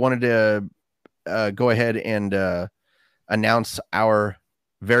Roman, I wanted to go ahead and announce our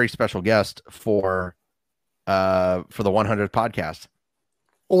very special guest for the 100th podcast.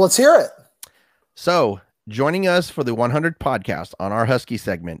 Well, let's hear it. So joining us for the 100th podcast on our Husky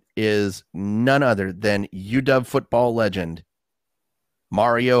segment is none other than UW football legend,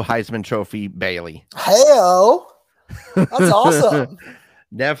 Mario Heisman Trophy Bailey. Hey-o. That's awesome.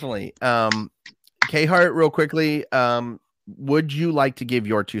 Definitely. KHart, real quickly, would you like to give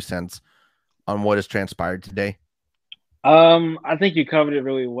your 2 cents on what has transpired today? I think you covered it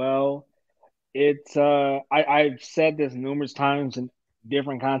really well. It's I've said this numerous times in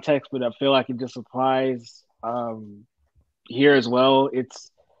different contexts, but I feel like it just applies here as well. It's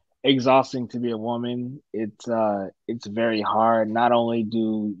exhausting to be a woman. It's very hard. Not only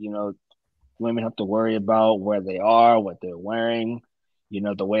do women have to worry about where they are, what they're wearing,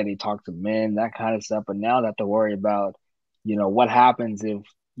 the way they talk to men, that kind of stuff, but now they have to worry about what happens if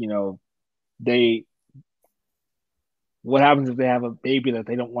what happens if they have a baby that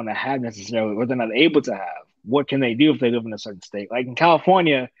they don't want to have necessarily, or they're not able to have? What can they do if they live in a certain state? Like in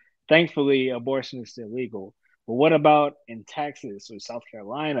California, thankfully, abortion is still legal. But what about in Texas or South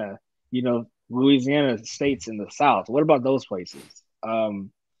Carolina, Louisiana, states in the South? What about those places?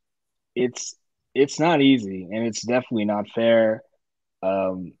 It's not easy, and it's definitely not fair.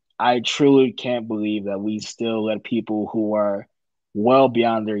 I truly can't believe that we still let people who are well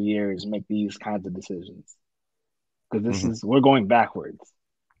beyond their years make these kinds of decisions. Because we're going backwards.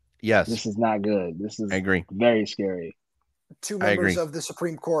 Yes. This is not good. This is I agree. Very scary. 2 members of the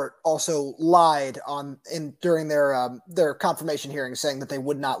Supreme Court also lied during their confirmation hearing, saying that they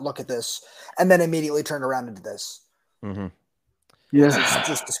would not look at this, and then immediately turned around into this. Mm-hmm. Yeah, it's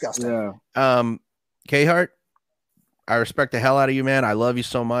just disgusting. Yeah. KHart, I respect the hell out of you, man. I love you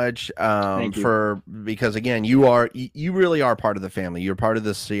so much. Thank you. Because again, you really are part of the family. You're part of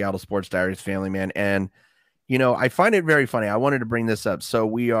the Seattle Sports Diaries family, man. And I find it very funny. I wanted to bring this up. So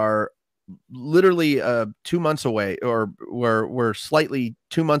we are literally 2 months away, or we're slightly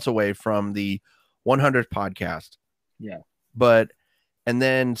 2 months away from the 100th podcast. Yeah. And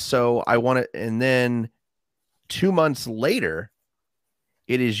then 2 months later,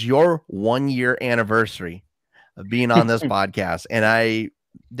 it is your 1 year anniversary of being on this podcast. And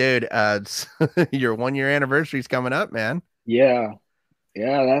your 1 year anniversary is coming up, man. Yeah.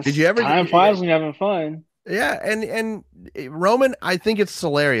 That's Did you ever time flies when you're having fun. Yeah, and Roman, I think it's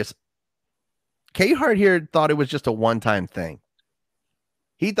hilarious. KHart here thought it was just a one-time thing.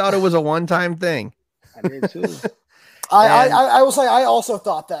 He thought it was a one-time thing. I did too. I will say I also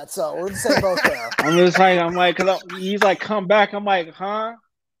thought that, so we're the same boat there. I'm like, cause he's like, come back. I'm like, huh?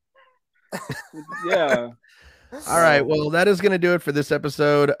 Yeah. All right. Well, that is going to do it for this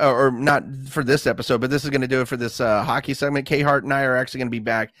episode, or not for this episode, but this is going to do it for this hockey segment. KHart and I are actually going to be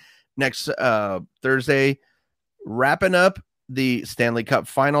back next Thursday, wrapping up the Stanley Cup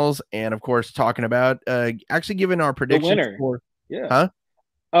finals, and of course talking about actually giving our predictions for we're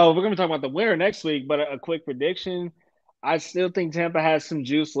gonna be talking about the winner next week, but a quick prediction. I still think Tampa has some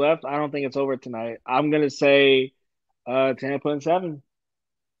juice left. I don't think it's over tonight. I'm gonna say Tampa in 7.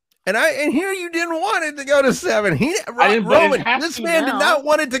 And here you didn't want it to go to 7. Roman, this man did not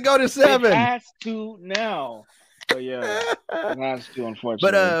want it to go to 7. It has to now. But yeah, it has to,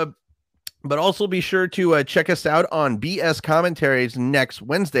 unfortunately. But also be sure to check us out on BS Commentaries next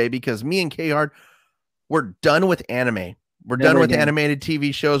Wednesday, because me and KHart, we're done with anime. We're done with animated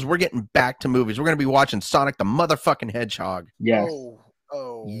TV shows. We're getting back to movies. We're going to be watching Sonic the motherfucking Hedgehog. Yes.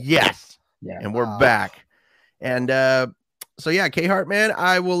 Oh. Yes. Yeah. And we're back. And so, yeah, KHart, man,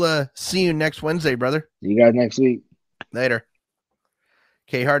 I will see you next Wednesday, brother. See you guys next week. Later.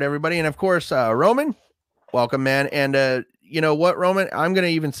 KHart, everybody. And, of course, Roman, welcome, man. And, you know what, Roman? I'm going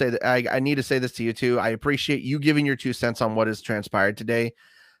to even say that I need to say this to you too. I appreciate you giving your 2 cents on what has transpired today.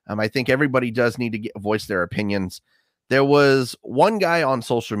 I think everybody does need to voice their opinions. There was one guy on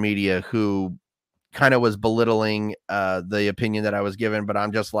social media who kind of was belittling the opinion that I was given, but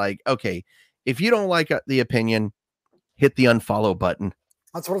I'm just like, okay, if you don't like the opinion, hit the unfollow button.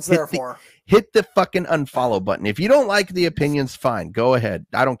 That's what it's there for. Hit the fucking unfollow button. If you don't like the opinions, fine, go ahead.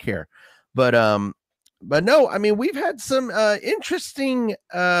 I don't care. But no, I mean, we've had some interesting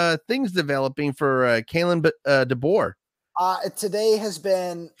things developing for Kalen DeBoer. Today has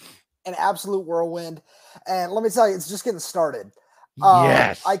been an absolute whirlwind, and let me tell you, it's just getting started.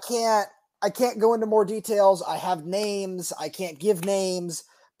 Yes. I can't go into more details. I have names. I can't give names,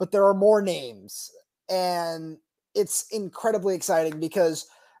 but there are more names, and it's incredibly exciting because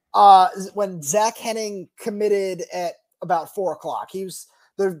when Zach Henning committed at about 4:00,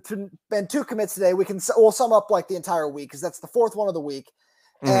 there've been 2 commits today. We'll sum up like the entire week because that's the 4th one of the week,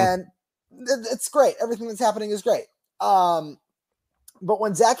 and it's great. Everything that's happening is great. But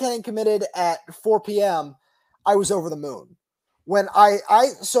when Zach Henning committed at 4 p.m., I was over the moon. When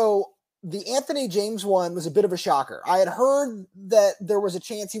so the Anthony James one was a bit of a shocker. I had heard that there was a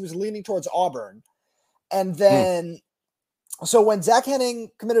chance he was leaning towards Auburn. And then, so when Zach Henning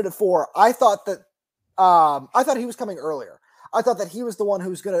committed at 4, I thought he was coming earlier. I thought that he was the one who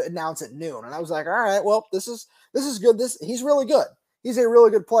was going to announce at noon. And I was like, all right, well, this is good. He's really good. He's a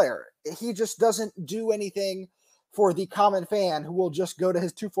really good player. He just doesn't do anything for the common fan who will just go to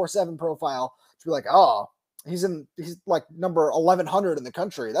his 247 profile to be like, oh, he's like number 1100 in the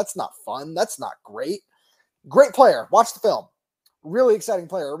country. That's not fun. That's not great. Great player. Watch the film. Really exciting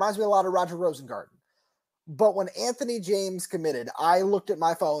player. Reminds me a lot of Roger Rosengarten. But when Anthony James committed, I looked at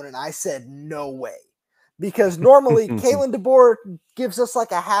my phone and I said, no way. Because normally Kalen DeBoer gives us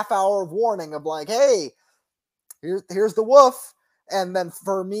like a half hour of warning of like, hey, here's the woof. And then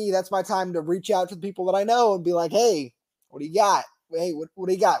for me, that's my time to reach out to the people that I know and be like, hey, what do you got? Hey, what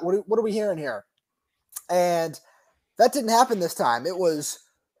do you got? What are we hearing here? And that didn't happen this time. It was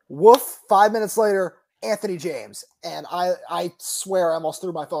woof, 5 minutes later, Anthony James. And I swear I almost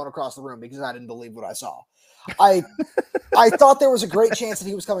threw my phone across the room because I didn't believe what I saw. I thought there was a great chance that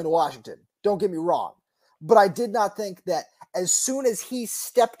he was coming to Washington. Don't get me wrong. But I did not think that as soon as he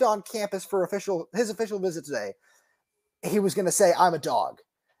stepped on campus for his official visit today, he was going to say, I'm a dog.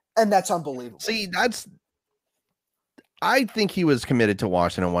 And that's unbelievable. See, I think he was committed to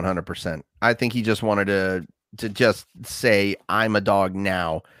Washington 100%. I think he just wanted to just say, I'm a dog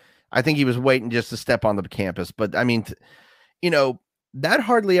now. I think he was waiting just to step on the campus. But I mean, that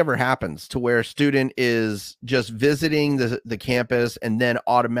hardly ever happens to where a student is just visiting the campus and then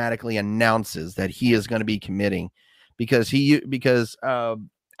automatically announces that he is going to be committing what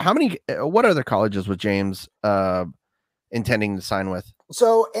other colleges was James intending to sign with?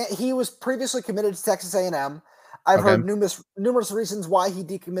 So he was previously committed to Texas A&M. I've heard numerous reasons why he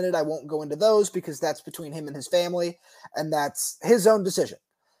decommitted. I won't go into those because that's between him and his family, and that's his own decision.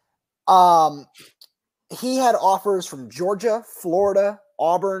 He had offers from Georgia, Florida,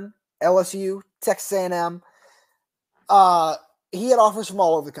 Auburn, LSU, Texas A&M. He had offers from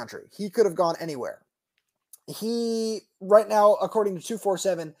all over the country. He could have gone anywhere. He, right now, according to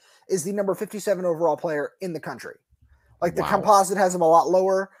 247, is the number 57 overall player in the country. Like the composite has him a lot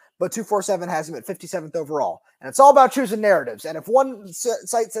lower, but 247 has him at 57th overall. And it's all about choosing narratives. And if one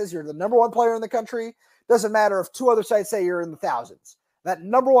site says you're the number 1 player in the country, doesn't matter if 2 other sites say you're in the thousands. That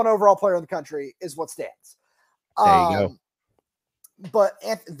number 1 overall player in the country is what stands. There you go. But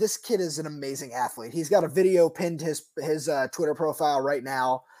this kid is an amazing athlete. He's got a video pinned to his Twitter profile right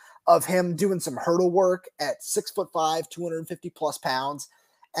now of him doing some hurdle work at 6'5", 250 plus pounds,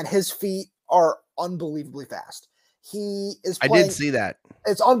 and his feet are unbelievably fast. He is playing, I did see that.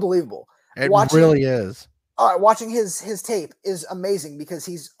 It's unbelievable. It really is. Watching his tape is amazing because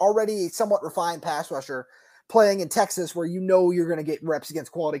he's already a somewhat refined pass rusher playing in Texas where you're going to get reps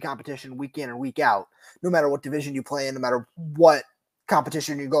against quality competition week in and week out, no matter what division you play in, no matter what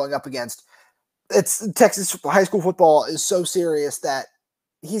competition you're going up against. Texas high school football is so serious that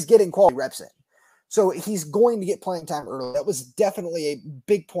he's getting quality reps in. So he's going to get playing time early. That was definitely a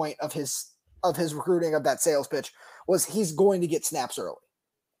big point of his recruiting, of that sales pitch, was he's going to get snaps early.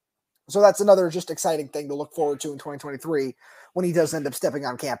 So that's another just exciting thing to look forward to in 2023 when he does end up stepping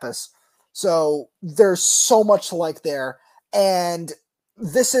on campus. So there's so much to like there. And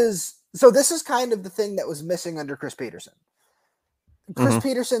this is kind of the thing that was missing under Chris Peterson. Chris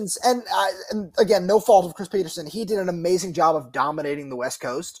Peterson's, and again, no fault of Chris Peterson. He did an amazing job of dominating the West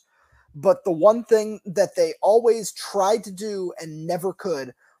Coast. But the one thing that they always tried to do and never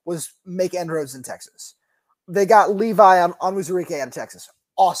could was make inroads in Texas. They got Levi on Wuzurike out of Texas.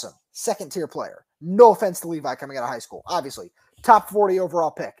 Awesome. Second-tier player. No offense to Levi coming out of high school. Obviously, top 40 overall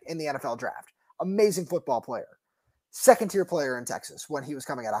pick in the NFL draft. Amazing football player. Second-tier player in Texas when he was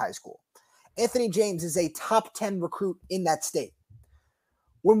coming out of high school. Anthony James is a top 10 recruit in that state.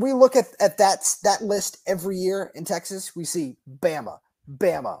 When we look at that list every year in Texas, we see Bama,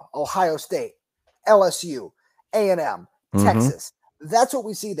 Ohio State, LSU, A&M, Texas. That's what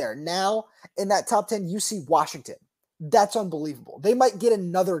we see there. Now, in that top 10, you see Washington. That's unbelievable. They might get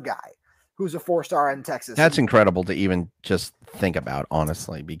another guy who's a 4-star in Texas. That's incredible to even just think about,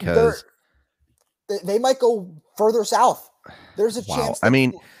 honestly, because they might go further south. There's a chance. I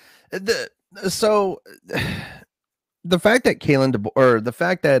mean, the fact that the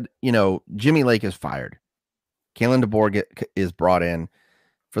fact that, Jimmy Lake is fired, Kalen DeBoer is brought in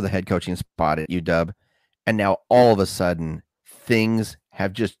for the head coaching spot at UW, and now all of a sudden things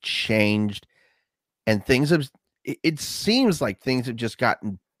have just changed, and it seems like things have just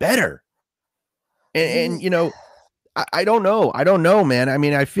gotten better. And I don't know, man. I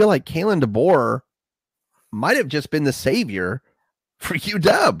mean, I feel like Kalen DeBoer might have just been the savior for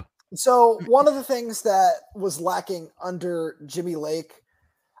UW. So one of the things that was lacking under Jimmy Lake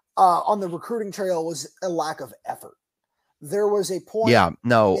on the recruiting trail was a lack of effort. There was a point. Yeah,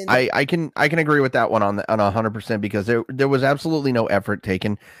 no, I can agree with that one on 100%, because there was absolutely no effort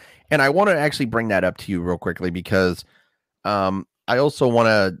taken. And I want to actually bring that up to you real quickly, because I also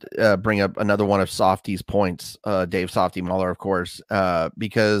want to bring up another one of Softy's points, Dave Softy Muller, of course,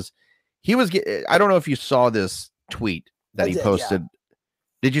 because he was, I don't know if you saw this tweet that he posted. Yeah.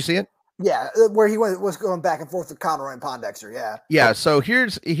 Did you see it? Yeah, where he was going back and forth with Conroy and Pondexter. Yeah. Yeah. So here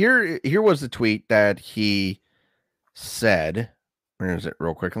was the tweet that he said. Where is it?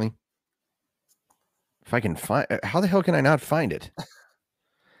 Real quickly. If I can find, how the hell can I not find it?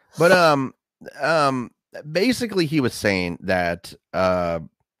 But basically he was saying that the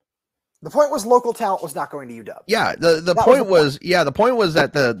point was local talent was not going to UW. Yeah, the point was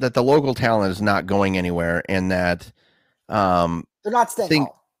that the local talent is not going anywhere, and that they're not staying home.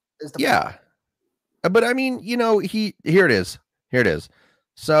 Yeah. But I mean, here it is.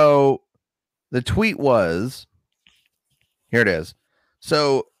 So the tweet was, here it is.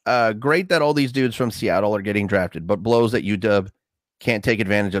 So great that all these dudes from Seattle are getting drafted, but blows that UW can't take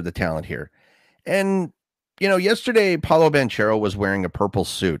advantage of the talent here. And, yesterday Paulo Banchero was wearing a purple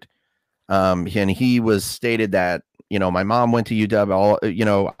suit. And he was stated that, my mom went to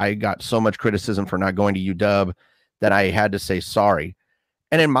UW. I got so much criticism for not going to UW that I had to say sorry.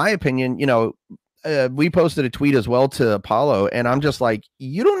 And in my opinion, we posted a tweet as well to Apollo, and I'm just like,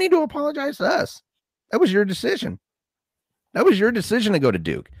 you don't need to apologize to us. That was your decision. That was your decision to go to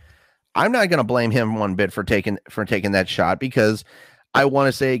Duke. I'm not going to blame him one bit for taking that shot, because I want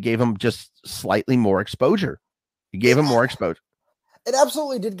to say it gave him just slightly more exposure. It gave him more exposure. It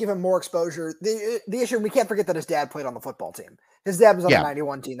absolutely did give him more exposure. The issue, we can't forget that his dad played on the football team. His dad was on the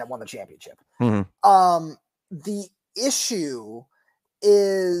 91 team that won the championship. Mm-hmm. The issue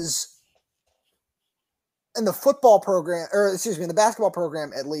is in the football program, or excuse me, in the basketball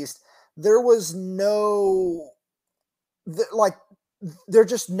program, at least, there was there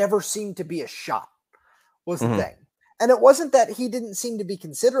just never seemed to be a shot, was the thing. And it wasn't that he didn't seem to be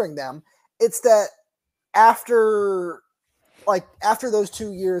considering them. It's that after those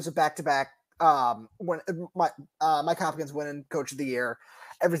 2 years of back-to-back, when Mike Hopkins winning Coach of the Year,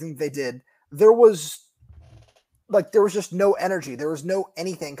 everything they did, there was just no energy. There was no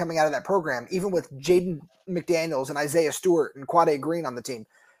anything coming out of that program. Even with Jaden McDaniels and Isaiah Stewart and Quade Green on the team,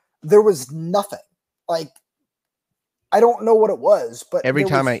 there was nothing. I don't know what it was, but every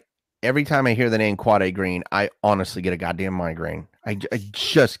time I hear the name Quade Green, I honestly get a goddamn migraine. I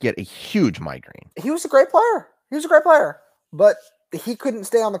just get a huge migraine. He was a great player. But he couldn't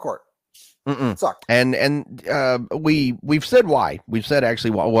stay on the court. It sucked. And we've said why. We've said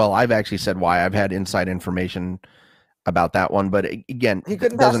actually, well, I've actually said why. I've had inside information about that one, but again, he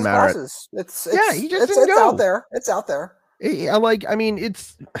couldn't pass his classes. He just didn't go. Out there. It's out there.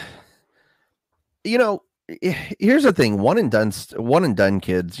 It's here's the thing: one and done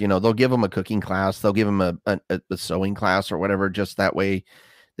kids. They'll give them a cooking class, they'll give them a sewing class or whatever, just that way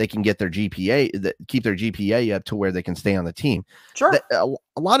they can get their GPA, keep their GPA up to where they can stay on the team. Sure. A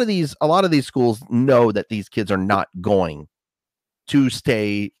lot of these schools know that these kids are not going to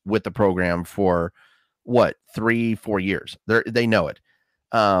stay with the program for 3-4 years. They know it.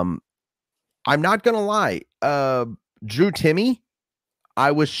 I'm not going to lie. Drew Timme,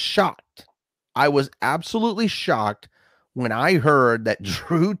 I was shocked. I was absolutely shocked when I heard that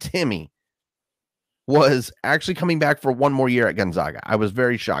Drew Timme was actually coming back for one more year at Gonzaga. I was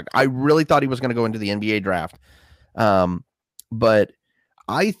very shocked. I really thought he was going to go into the NBA draft. But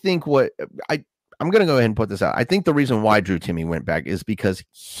I think I'm going to go ahead and put this out. I think the reason why Drew Timme went back is because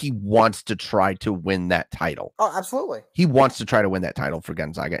he wants to try to win that title. Oh, absolutely. He wants to try to win that title for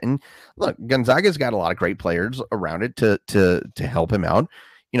Gonzaga. And look, Gonzaga's got a lot of great players around it to help him out.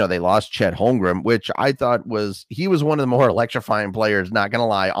 You know, they lost Chet Holmgren, which I thought he was one of the more electrifying players, not going to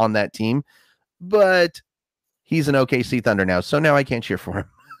lie, on that team. But he's an OKC Thunder now, so now I can't cheer for him.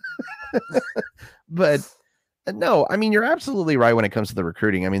 But no, I mean, you're absolutely right when it comes to the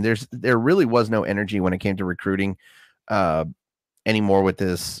recruiting. I mean, there really was no energy when it came to recruiting anymore with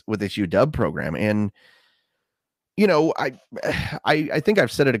this UW program. And you know, I think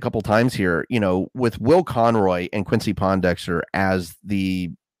I've said it a couple times here, you know, with Will Conroy and Quincy Pondexter as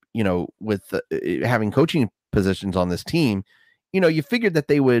with having coaching positions on this team, you know, you figured that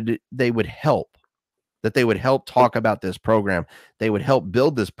they would help talk about this program. They would help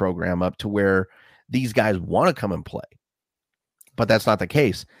build this program up to where these guys want to come and play, but that's not the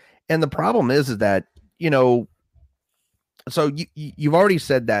case. And the problem is that, you know, so you've already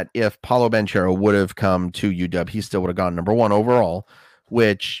said that if Paulo Banchero would have come to UW, he still would have gone number 1 overall,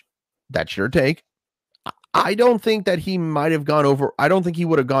 which that's your take. I don't think that he might have gone over. I don't think he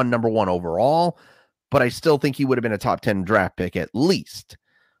would have gone number 1 overall, but I still think he would have been a top 10 draft pick at least.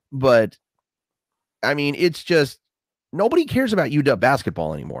 But I mean, it's just nobody cares about UW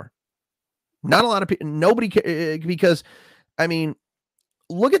basketball anymore. Not a lot of people, nobody because I mean,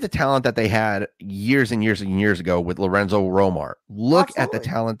 look at the talent that they had years and years and years ago with Lorenzo Romar. Look Absolutely. At the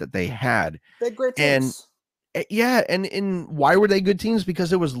talent that they had. They had great teams. And yeah, and why were they good teams?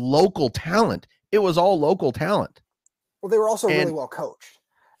 Because it was local talent. It was all local talent. Well, they were also really well coached.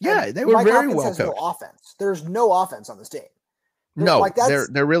 Yeah, they were very well coached. No offense. There's no offense on this team.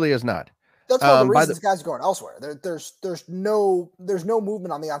 There really is not. That's one of the reasons guys are going elsewhere. There's no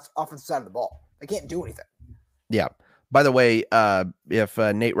movement on the offensive side of the ball. They can't do anything. Yeah. By the way, if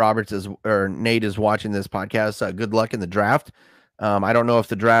Nate is watching this podcast, good luck in the draft. I don't know if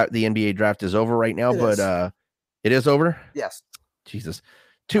the NBA draft is over right now, but it is over. Yes. Jesus,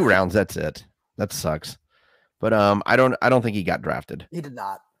 2 rounds. That's it. That sucks. But I don't think he got drafted. He did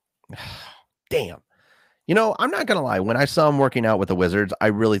not. Damn. You know, I'm not gonna lie. When I saw him working out with the Wizards, I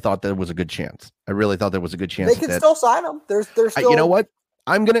really thought there was a good chance. They can still sign him. There's still. You know what?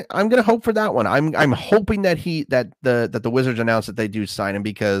 I'm gonna hope for that one. I'm hoping that the Wizards announce that they do sign him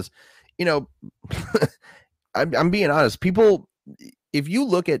because, you know, I'm being honest. People, if you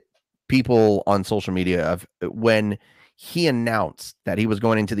look at people on social media of when he announced that he was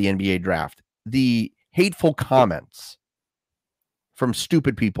going into the NBA draft, the hateful comments from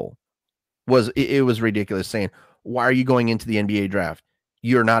stupid people was ridiculous, saying, "Why are you going into the NBA draft?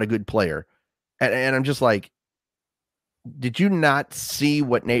 You're not a good player." And I'm just like, did you not see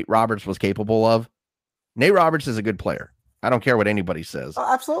what Nate Roberts was capable of? Nate Roberts is a good player. I don't care what anybody says.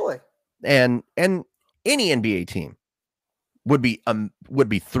 Oh, absolutely. And any NBA team would be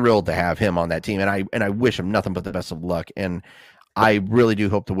thrilled to have him on that team. And I wish him nothing but the best of luck. And I really do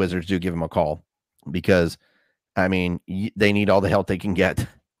hope the Wizards do give him a call because, I mean, they need all the help they can get.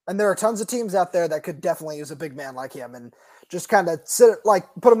 And there are tons of teams out there that could definitely use a big man like him and just kind of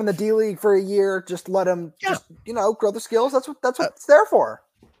put him in the D League for a year, just let him grow the skills. That's what it's there for.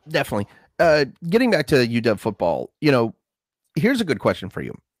 Definitely. Getting back to UW football, you know, here's a good question for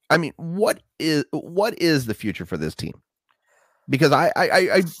you. I mean, what is the future for this team? Because I'm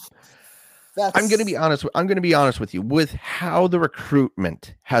going to be honest. I'm going to be honest with you with how the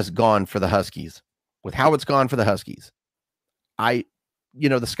recruitment has gone for the Huskies, with how it's gone for the Huskies.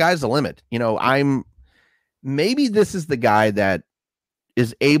 The sky's the limit. You know, maybe this is the guy that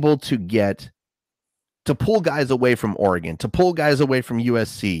is able to pull guys away from Oregon, to pull guys away from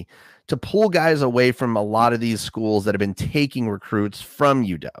USC, to pull guys away from a lot of these schools that have been taking recruits from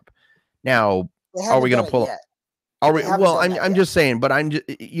UW. Now, are we going to pull? Are we? Well, I'm just saying, but are we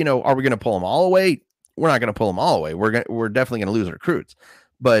going to pull them all away? We're not going to pull them all away. We're definitely going to lose recruits.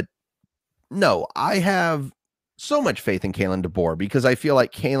 But no, I have so much faith in Kalen DeBoer because I feel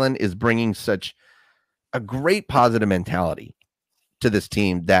like Kalen is bringing such a great positive mentality to this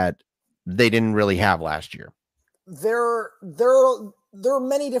team that they didn't really have last year. There are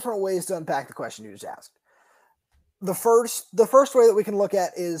many different ways to unpack the question you just asked. The first way that we can look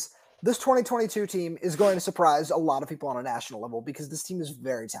at is this 2022 team is going to surprise a lot of people on a national level because this team is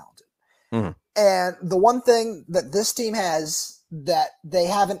very talented. Mm-hmm. And the one thing that this team has that they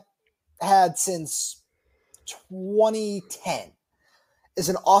haven't had since 2010 is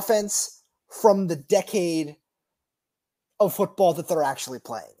an offense from the decade of football that they're actually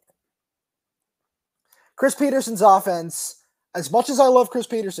playing. Chris Peterson's offense, as much as I love Chris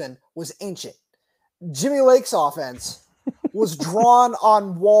Peterson, was ancient. Jimmy Lake's offense was drawn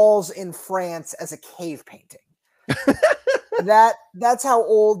on walls in France as a cave painting. That's how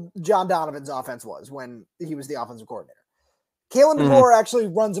old John Donovan's offense was when he was the offensive coordinator. Kalen DeBoer actually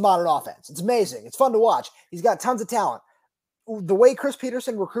runs a modern offense. It's amazing. It's fun to watch. He's got tons of talent. The way Chris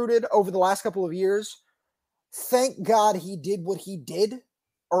Peterson recruited over the last couple of years, thank God he did what he did,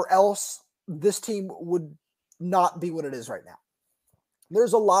 or else this team would not be what it is right now.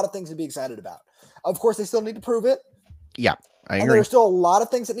 There's a lot of things to be excited about. Of course, they still need to prove it. Yeah, I agree. And there's still a lot of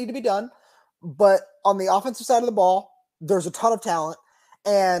things that need to be done. But on the offensive side of the ball, there's a ton of talent.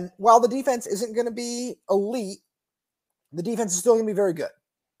 And while the defense isn't going to be elite, the defense is still going to be very good.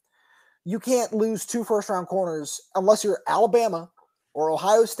 You can't lose 2 first-round corners unless you're Alabama or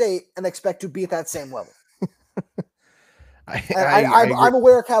Ohio State and expect to be at that same level. I'm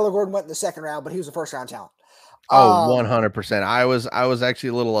aware Kyler Gordon went in the second round, but he was a first-round talent. Oh, 100%. I was actually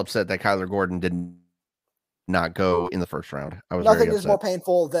a little upset that Kyler Gordon did not go in the first round. I was Nothing is more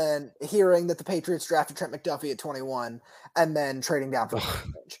painful than hearing that the Patriots drafted Trent McDuffie at 21 and then trading down for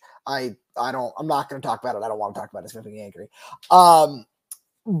I'm not going to talk about it. I don't want to talk about it. It's making me angry.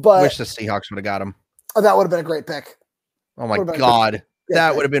 But wish the Seahawks would have got him. That would have been a great pick. Oh my God.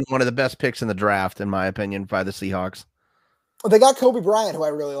 That would have been one of the best picks in the draft, in my opinion, by the Seahawks. They got Kobe Bryant, who I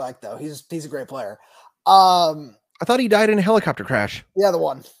really like, though. He's a great player. I thought he died in a helicopter crash. Yeah, the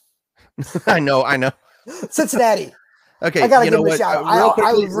one. I know. Cincinnati. Okay, I gotta give him a shout out.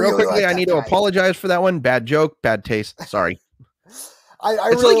 Real quickly, I need to apologize for that one. Bad joke, bad taste. Sorry.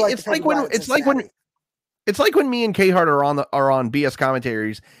 It's like when me and KHart are on BS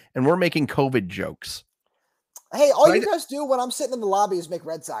commentaries and we're making COVID jokes. Hey, all you guys do when I'm sitting in the lobby is make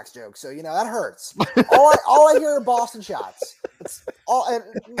Red Sox jokes, so that hurts. all I hear are Boston shots. It's all it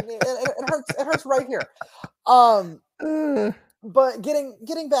hurts. It hurts right here. But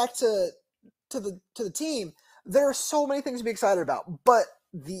getting back to the team, there are so many things to be excited about. But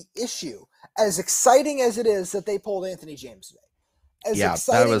the issue, as exciting as it is that they pulled Anthony James today,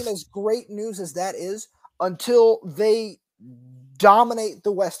 exciting and as great news as that is, until they dominate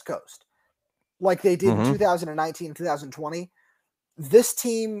the West Coast like they did in 2019, 2020, this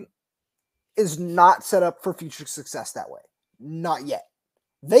team is not set up for future success that way. Not yet.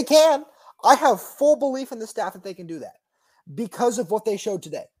 They can. I have full belief in the staff that they can do that because of what they showed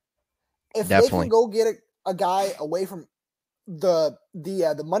today. If they can go get a guy away from the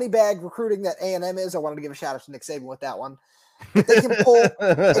money bag recruiting that A&M is, I wanted to give a shout out to Nick Saban with that one. If they can pull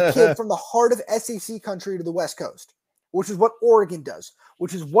a kid from the heart of SEC country to the West Coast, which is what Oregon does,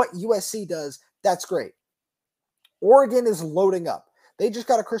 which is what USC does, that's great. Oregon is loading up. They just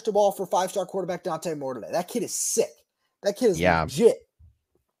got a crystal ball for 5-star quarterback Dante Moore today. That kid is sick. That kid is legit.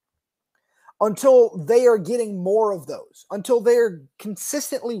 Until they are getting more of those, until they are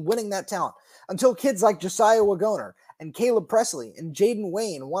consistently winning that talent, until kids like Josiah Wagoner and Caleb Presley and Jaden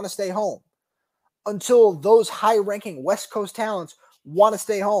Wayne want to stay home, until those high-ranking West Coast talents want to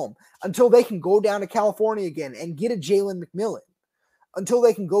stay home, until they can go down to California again and get a Jalen McMillan, until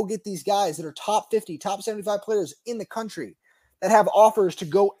they can go get these guys that are top 50, top 75 players in the country that have offers to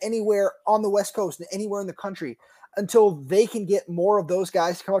go anywhere on the West Coast and anywhere in the country, until they can get more of those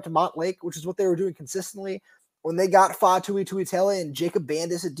guys to come up to Montlake, which is what they were doing consistently when they got Fatui Tuitele and Jacob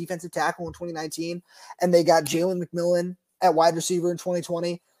Bandis at defensive tackle in 2019, and they got Jalen McMillan at wide receiver in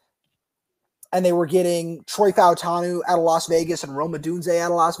 2020, and they were getting Troy Fautanu out of Las Vegas and Roma Dunze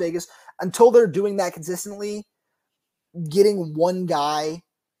out of Las Vegas. Until they're doing that consistently, getting one guy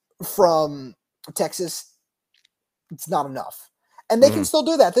from Texas, it's not enough. And they can still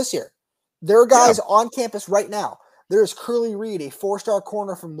do that this year. There are guys on campus right now. There's Curly Reed, a 4-star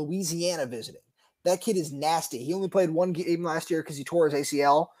corner from Louisiana visiting. That kid is nasty. He only played one game last year because he tore his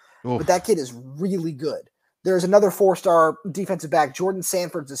ACL, but that kid is really good. There's another 4-star defensive back, Jordan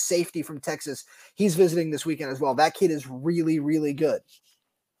Sanford's a safety from Texas. He's visiting this weekend as well. That kid is really, really good.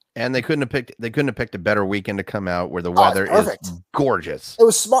 And they couldn't have picked a better weekend to come out where the weather is gorgeous. It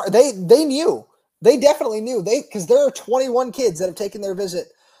was smart. They knew. They definitely knew. Because there are 21 kids that have taken their visit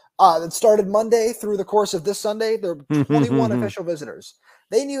that started Monday through the course of this Sunday. There are 21 official visitors.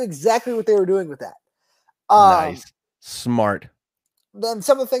 They knew exactly what they were doing with that. Nice. Smart. Then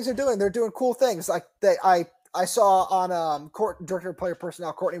some of the things they're doing cool things. Like I saw on Director of Player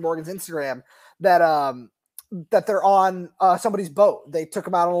Personnel Courtney Morgan's Instagram that they're on somebody's boat. They took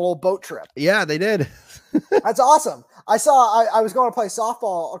them out on a little boat trip. Yeah, they did. That's awesome. I was going to play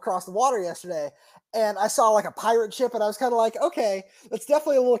softball across the water yesterday, and I saw like a pirate ship, and I was kind of like, okay, that's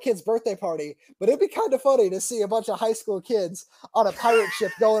definitely a little kid's birthday party, but it'd be kind of funny to see a bunch of high school kids on a pirate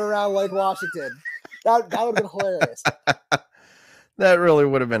ship going around Lake Washington. That would have been hilarious. That really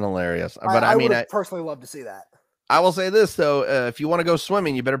would have been hilarious. But I mean, would personally love to see that. I will say this though: if you want to go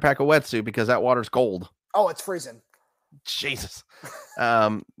swimming, you better pack a wetsuit because that water's cold. Oh, it's freezing. Jesus.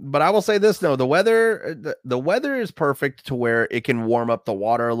 But I will say this though: the weather is perfect to where it can warm up the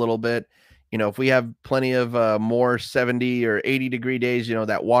water a little bit. You know, if we have plenty of more 70 or 80 degree days, you know,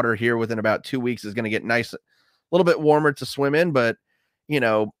 that water here within about 2 weeks is going to get nice, a little bit warmer to swim in. But, you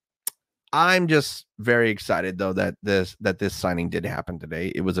know, I'm just very excited though that this signing did happen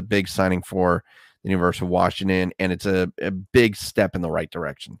today. It was a big signing for the University of Washington, and it's a big step in the right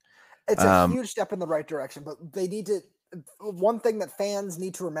direction. It's a huge step in the right direction, but they need to, one thing that fans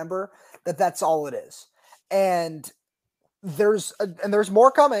need to remember, that's all it is. And there's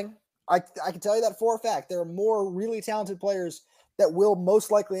more coming. I can tell you that for a fact. There are more really talented players that will most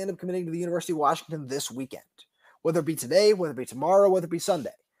likely end up committing to the University of Washington this weekend, whether it be today, whether it be tomorrow, whether it be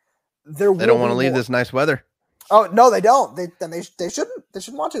Sunday. They don't want to leave this nice weather. Oh no, they don't. They shouldn't. They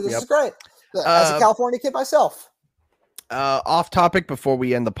shouldn't want to. This is great. As a California kid myself. Off topic before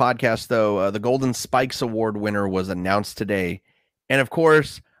we end the podcast, though, the Golden Spikes Award winner was announced today, and of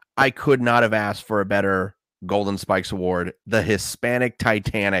course, I could not have asked for a better Golden Spikes Award. The Hispanic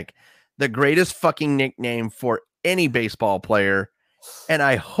Titanic. The greatest fucking nickname for any baseball player. And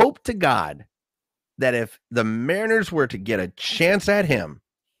I hope to God that if the Mariners were to get a chance at him,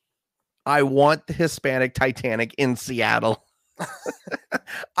 I want the Hispanic Titanic in Seattle.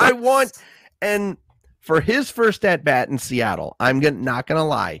 And for his first at bat in Seattle, not going to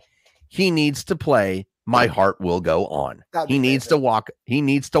lie, he needs to play My Heart Will Go On. He needs to walk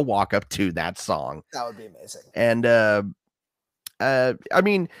up to that song. That would be amazing. And, I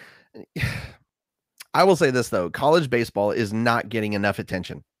mean, I will say this though, college baseball is not getting enough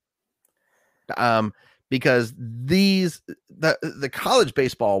attention. Because the college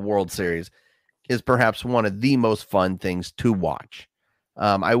baseball World Series is perhaps one of the most fun things to watch.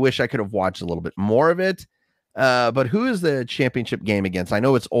 I wish I could have watched a little bit more of it. But who is the championship game against? I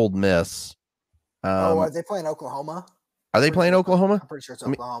know it's Ole Miss. Are they playing Oklahoma? Are they playing Oklahoma? I'm pretty sure it's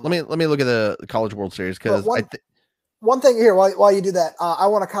Oklahoma. Let me look at the College World Series because one thing here while you do that, I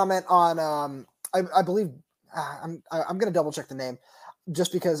want to comment on I believe I'm going to double check the name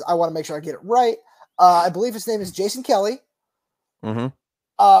just because I want to make sure I get it right. I believe his name is Jason Kelly,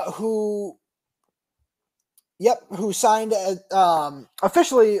 who signed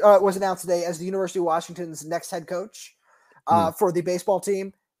officially was announced today as the University of Washington's next head coach for the baseball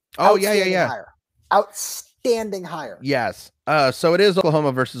team. Oh, yeah. Hire. Outstanding hire. Yes. So it is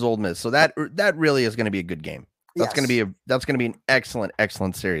Oklahoma versus Ole Miss. So that really is going to be a good game. That's going to be an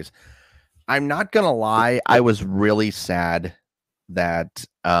excellent series. I'm not going to lie. I was really sad that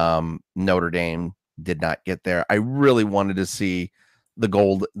Notre Dame did not get there. I really wanted to see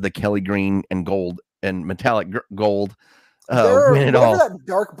the Kelly green and gold and metallic gold win it all. That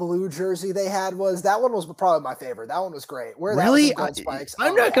dark blue jersey they had was probably my favorite. That one was great. Really? Gold spikes.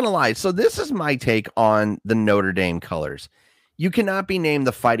 I'm not going to lie. So this is my take on the Notre Dame colors. You cannot be named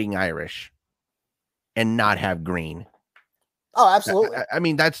the Fighting Irish and not have green. Oh, absolutely. I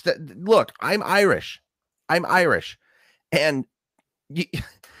mean, look, I'm Irish, and you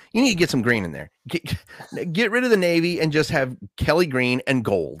need to get some green in there. Get rid of the navy and just have Kelly green and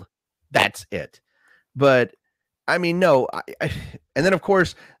gold. That's it. But I mean, no. And then of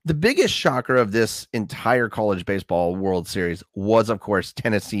course, the biggest shocker of this entire college baseball World Series was, of course,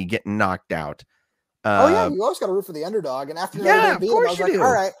 Tennessee getting knocked out. You always got to root for the underdog. And after Notre Dame beat them, I was like,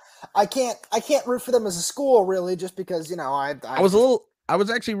 all right, I can't root for them as a school really, just because I was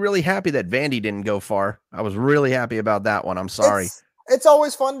actually really happy that Vandy didn't go far. I was really happy about that one. I'm sorry. It's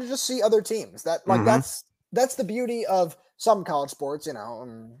always fun to just see other teams. That's the beauty of some college sports,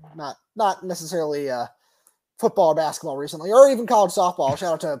 not necessarily football or basketball recently, or even college softball.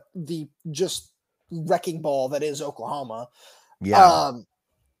 Shout out to the just wrecking ball that is Oklahoma. Yeah.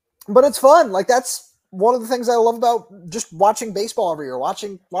 But it's fun. That's one of the things I love about just watching baseball every year,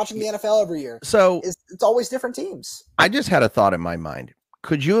 watching the NFL every year. So it's always different teams. I just had a thought in my mind.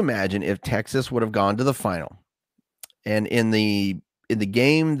 Could you imagine if Texas would have gone to the final, and in the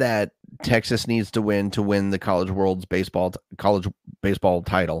game that Texas needs to win the college baseball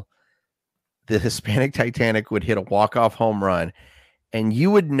title, the Hispanic Titanic would hit a walk-off home run, and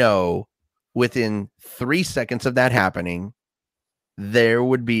you would know within 3 seconds of that happening, there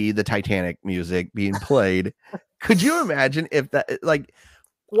would be the Titanic music being played. Could you imagine if that,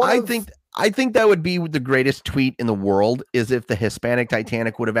 I think that would be the greatest tweet in the world, is if the Hispanic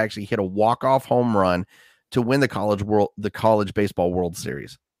Titanic would have actually hit a walk-off home run to win the college baseball World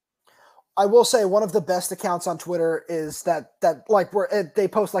Series. I will say one of the best accounts on Twitter is that like where they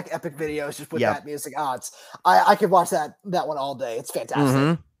post like epic videos just with that music. I could watch that one all day. It's fantastic.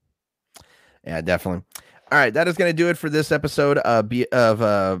 Mm-hmm. Yeah, definitely. All right, that is going to do it for this episode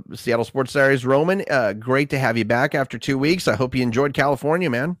of Seattle Sports Diaries. Roman, great to have you back after 2 weeks. I hope you enjoyed California,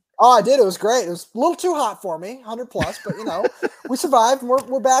 man. Oh, I did. It was great. It was a little too hot for me, 100 plus, but we survived and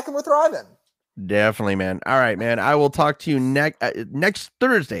we're back and we're thriving. Definitely, man. All right, man. I will talk to you next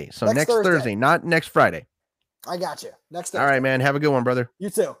Thursday. So next Thursday, not next Friday. I got you. Next Thursday. All right, man. Have a good one, brother. You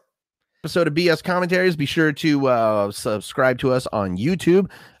too. Episode of BS Commentaries. Be sure to subscribe to us on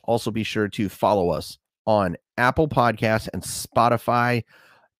YouTube. Also, be sure to follow us on Apple Podcasts and Spotify.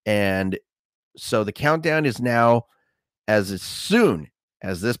 And so the countdown is now, as soon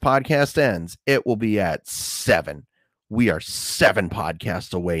as this podcast ends, it will be at 7. We are 7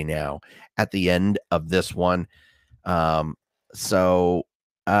 podcasts away now at the end of this one. So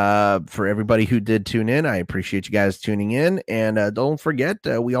for everybody who did tune in, I appreciate you guys tuning in. And don't forget,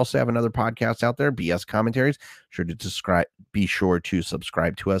 we also have another podcast out there, BS Commentaries. Be sure to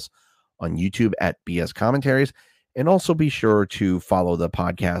subscribe to us on YouTube at BS Commentaries. And also be sure to follow the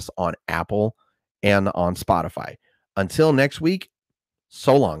podcast on Apple and on Spotify. Until next week,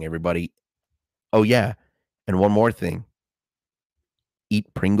 so long, everybody. Oh, yeah. And one more thing.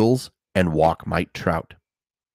 Eat Pringles and walk Mike Trout.